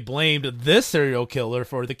initially blamed this serial killer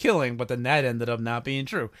for the killing, but then that ended up not being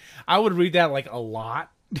true. I would read that like a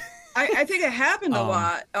lot. I think it happened a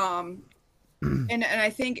lot. And I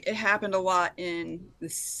think it happened a lot in the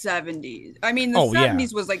 70s. I mean, the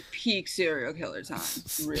 70s was like peak serial killer time.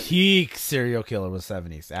 Really. Peak serial killer was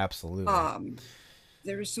 70s, absolutely.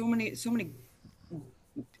 There were so many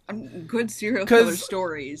good serial killer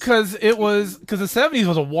stories. Because the 70s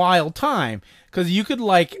was a wild time. Because you could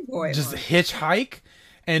just hitchhike.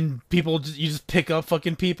 And you just pick up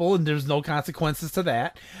fucking people, and there's no consequences to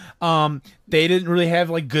that. They didn't really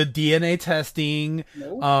have like good DNA testing.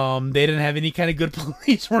 Nope. They didn't have any kind of good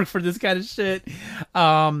police work for this kind of shit.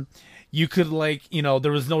 You could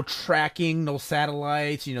there was no tracking, no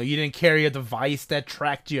satellites. You didn't carry a device that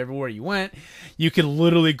tracked you everywhere you went. You could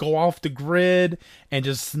literally go off the grid and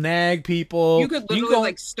just snag people. You could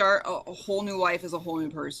literally start a whole new life as a whole new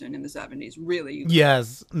person in the 70s. Really?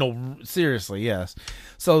 Yes. No, seriously, yes.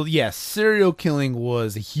 So, yes, serial killing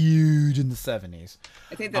was huge in the 70s.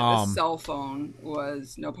 I think that the cell phone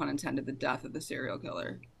was, no pun intended, the death of the serial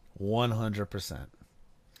killer. 100%.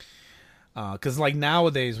 Because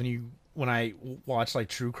nowadays when I watch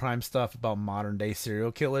true crime stuff about modern day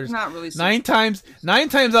serial killers, not really. Nine times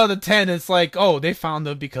out of 10, it's like, oh, they found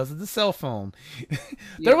them because of the cell phone.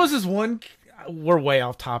 There was this one. We're way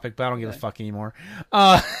off topic, but I don't give a fuck anymore.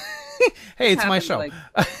 Hey, it's my show.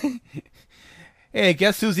 Hey,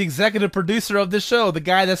 guess who's the executive producer of this show? The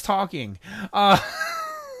guy that's talking.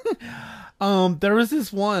 There was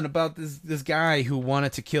this one about this guy who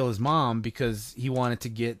wanted to kill his mom because he wanted to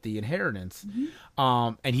get the inheritance. Mm-hmm.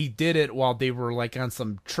 And he did it while they were on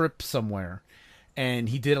some trip somewhere, and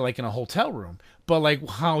he did it in a hotel room. But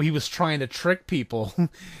how he was trying to trick people,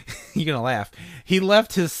 you're gonna laugh. He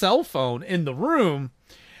left his cell phone in the room,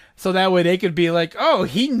 so that way they could be like, "Oh,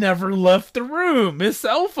 he never left the room. His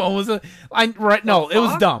cell phone was it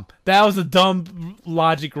was dumb. That was a dumb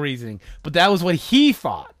logic reasoning, but that was what he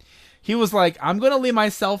thought." He was like, I'm going to leave my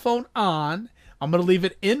cell phone on. I'm going to leave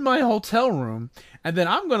it in my hotel room. And then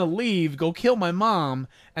I'm going to leave, go kill my mom.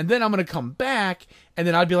 And then I'm going to come back. And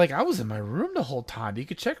then I'd be like, I was in my room the whole time. You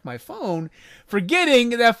could check my phone. Forgetting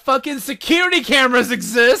that fucking security cameras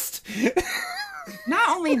exist.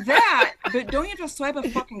 Not only that, but don't you have to swipe a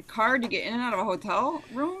fucking card to get in and out of a hotel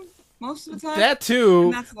room? Most of the time. That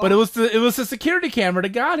too, but it was the security camera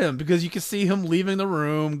that got him because you could see him leaving the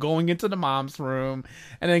room, going into the mom's room,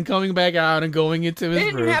 and then coming back out and going into his room.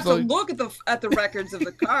 They didn't have to look at the records of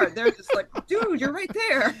the card. They're just like, dude, you're right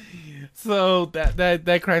there. So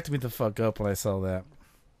that cracked me the fuck up when I saw that.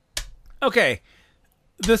 Okay,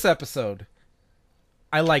 this episode,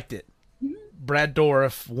 I liked it. Brad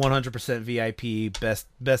Dourif, 100% VIP,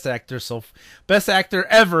 best actor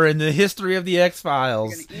ever in the history of the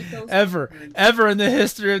X-Files. Ever in the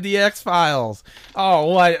history of the X-Files.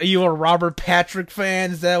 Oh, what? Are you a Robert Patrick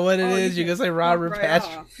fan? Is that what it is? You gonna say Robert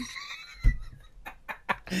Patrick?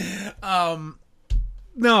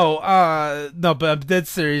 No, but dead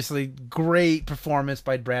seriously, great performance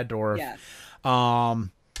by Brad Dourif. Yes.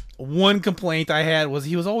 One complaint I had was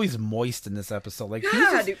he was always moist in this episode. Like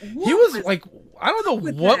God, he was like, I don't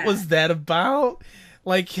know what that? was that about.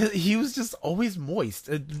 Like he was just always moist.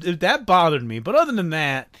 That bothered me. But other than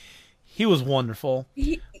that, he was wonderful.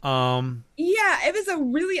 Yeah, it was a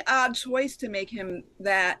really odd choice to make him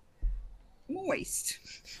that moist.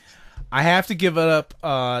 I have to give it up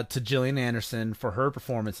to Gillian Anderson for her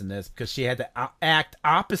performance in this, because she had to act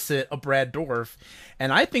opposite of Brad Dourif,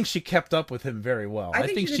 and I think she kept up with him very well. I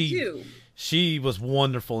think she was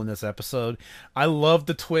wonderful in this episode. I love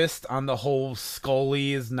the twist on the whole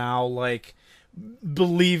Scully is now like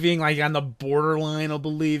believing, like on the borderline of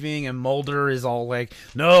believing, and Mulder is all like,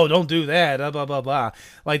 no, don't do that, blah blah blah blah.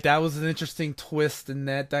 Like that was an interesting twist in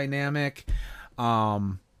that dynamic.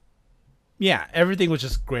 Yeah, everything was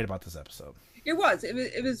just great about this episode. It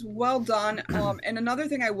was well done. And another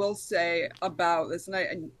thing I will say about this,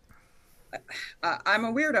 and I'm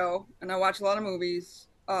a weirdo and I watch a lot of movies,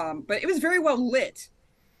 but it was very well lit.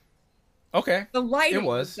 Okay. The lighting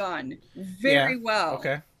was done very well.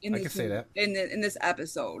 Okay. I can say that. In this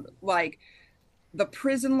episode, like the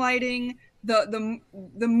prison lighting, the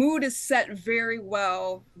mood is set very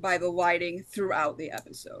well by the lighting throughout the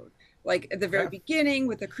episode. Like at the very beginning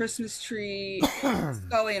with the Christmas tree,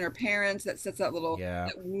 Scully and her parents, that sets that little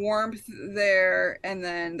that warmth there, and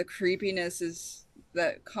then the creepiness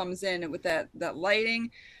that comes in with that lighting,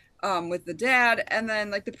 with the dad, and then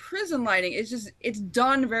like the prison lighting it's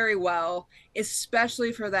done very well,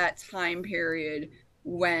 especially for that time period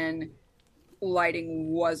when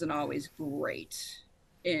lighting wasn't always great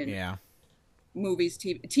in movies,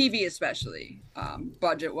 TV especially,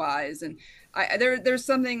 budget wise, and there's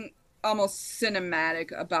something almost cinematic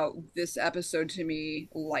about this episode to me,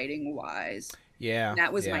 lighting wise. Yeah. And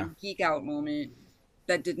that was my geek out moment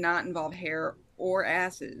that did not involve hair or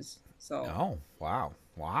asses. So wow.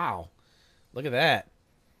 Look at that.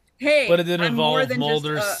 Hey, but it didn't involve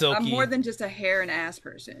Mulder, silky. I'm more than just a hair and ass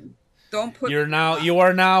person. Don't put you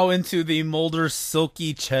are now into the Mulder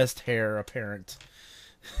silky chest hair apparent.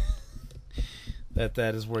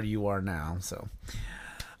 that is where you are now, so.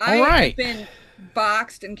 All right. I've been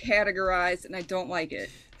boxed and categorized, and I don't like it.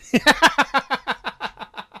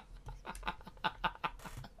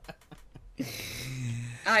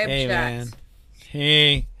 I object.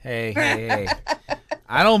 Hey, man. Hey.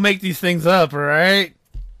 I don't make these things up, all right?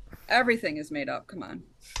 Everything is made up. Come on.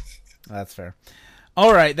 That's fair.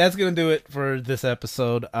 All right, that's going to do it for this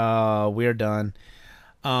episode. We're done.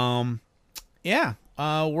 We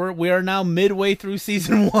are now midway through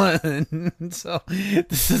season 1. So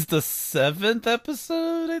this is the 7th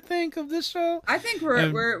episode, I think, of this show. I think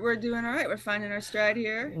we're doing all right. We're finding our stride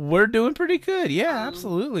here. We're doing pretty good. Yeah,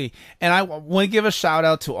 absolutely. And I want to give a shout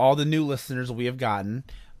out to all the new listeners we have gotten.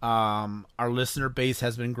 Our listener base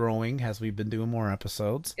has been growing as we've been doing more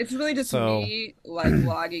episodes. It's really just me like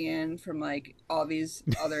logging in from like all these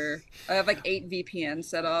other. I have like 8 VPNs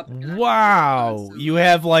set up. Wow, you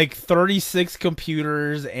have like 36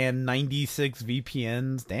 computers and 96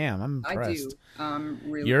 VPNs. Damn, I'm impressed. I do.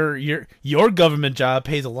 Really. Your government job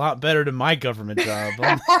pays a lot better than my government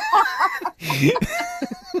job.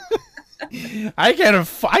 I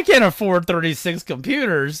can't afford 36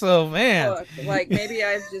 computers, so man. Look, like maybe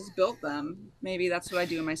I've just built them. Maybe that's what I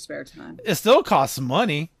do in my spare time. It still costs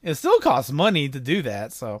money. It still costs money to do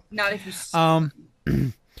that. So not if you.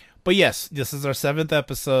 But yes, this is our 7th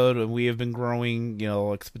episode, and we have been growing,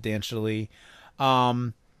 exponentially.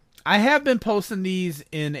 I have been posting these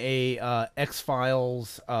in a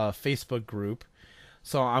X-Files Facebook group.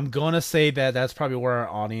 So I'm going to say that that's probably where our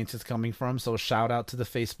audience is coming from. So shout out to the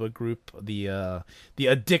Facebook group, the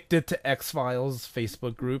Addicted to X-Files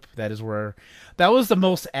Facebook group. That was the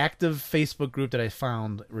most active Facebook group that I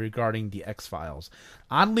found regarding the X-Files.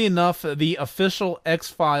 Oddly enough, the official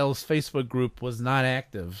X-Files Facebook group was not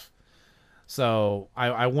active. So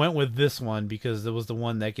I went with this one because it was the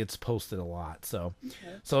one that gets posted a lot. So,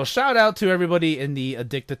 So shout out to everybody in the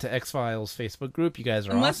Addicted to X-Files Facebook group. You guys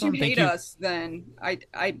are Unless awesome. Unless you hate us, then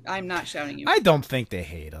I'm not shouting you. I don't think they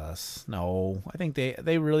hate us. No, I think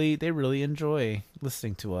they really enjoy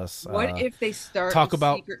listening to us. What if they start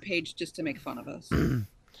a secret page just to make fun of us?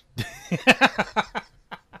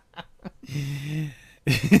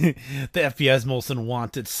 The FBI's most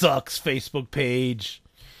wanted sucks Facebook page.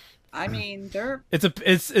 I mean, they're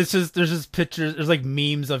It's just there's just pictures, there's like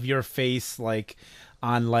memes of your face like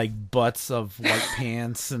on like butts of white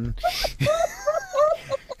pants and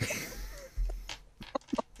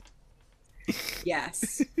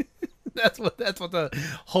yes. that's what the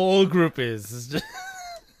whole group is. It's just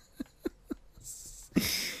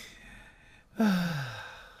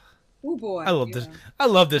Oh boy. I love this. I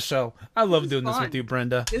love this show. I love doing this fun. with you,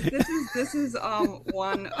 Brenda. This is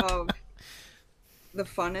one of the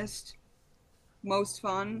funnest, most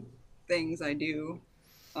fun things I do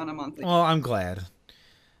on a monthly. Well, I'm glad.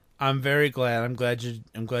 I'm very glad. I'm glad you're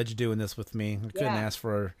doing this with me. I couldn't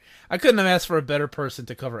have asked for a better person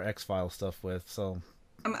to cover X-Files stuff with. So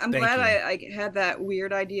I'm glad I had that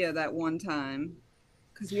weird idea that one time.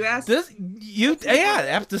 Because you asked this.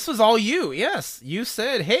 This was all you. Yes, you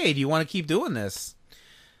said, "Hey, do you want to keep doing this?"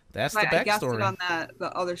 That's the backstory. I guessed it on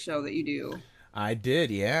the other show that you do. I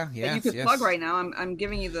did. Yeah. That you could plug right now. I'm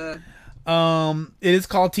giving you the. It is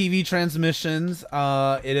called TV Transmissions.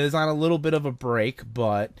 It is on a little bit of a break,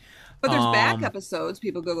 but there's back episodes.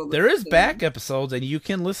 People go. There is back episodes, and you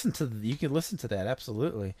can listen to that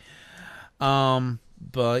absolutely.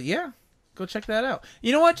 But yeah, go check that out.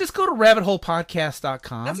 You know what? Just go to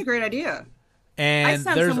rabbitholepodcast.com. That's a great idea. And I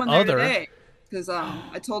sent there's someone other. There today because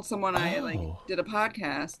I told someone I did a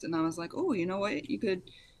podcast, and I was like, oh, you know what? You could.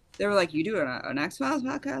 They were like, you do an X-Files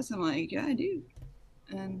podcast? I'm like, yeah, I do.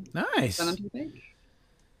 And nice. Send them to the page.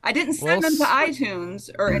 I didn't send them to iTunes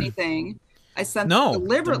or anything. I sent them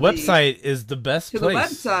deliberately. The website is the best place. To the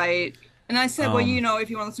website. And I said, well, if you want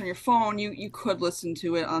to listen on your phone, you could listen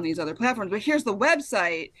to it on these other platforms. But here's the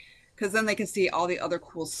website, because then they can see all the other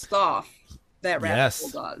cool stuff that Rabbit Hole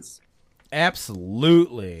does.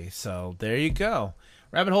 Absolutely. So there you go.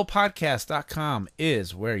 RabbitHolePodcast.com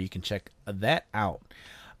is where you can check that out.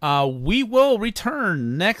 We will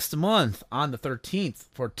return next month on the 13th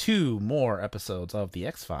for 2 more episodes of The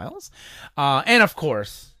X-Files. And, of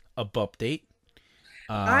course, a Bupdate.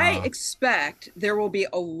 I expect there will be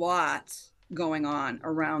a lot going on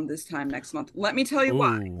around this time next month. Let me tell you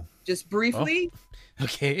why. Just briefly. Oh.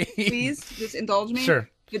 Okay. Please, just indulge me. Sure.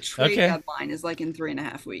 The trade deadline is like in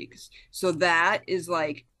 3.5 weeks. So that is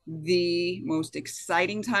like the most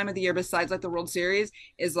exciting time of the year besides like the World Series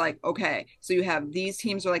is like, okay, so you have these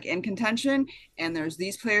teams are like in contention and there's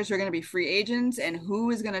these players who are going to be free agents and who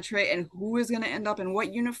is going to trade and who is going to end up in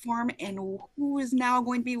what uniform and who is now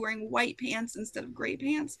going to be wearing white pants instead of gray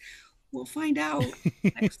pants. We'll find out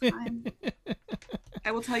next time.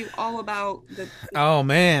 I will tell you all about the oh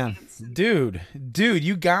man, dude,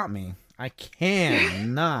 you got me. I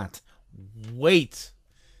cannot wait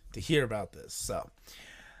to hear about this. So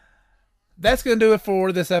that's going to do it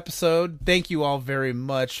for this episode. Thank you all very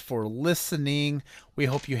much for listening. We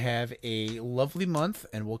hope you have a lovely month,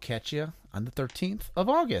 and we'll catch you on the 13th of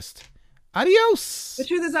August. Adios. The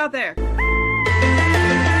truth is out there.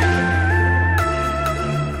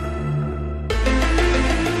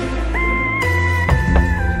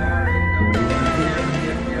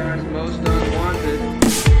 Most unwanted.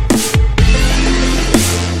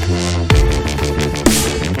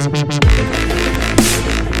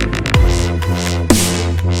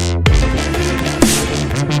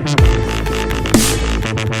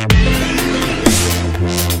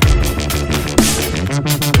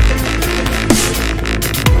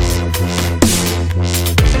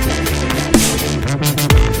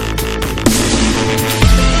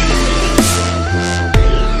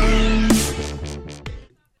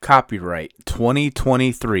 Copyright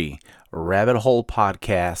 2023 Rabbit Hole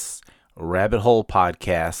Podcasts,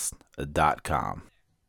 rabbitholepodcasts.com.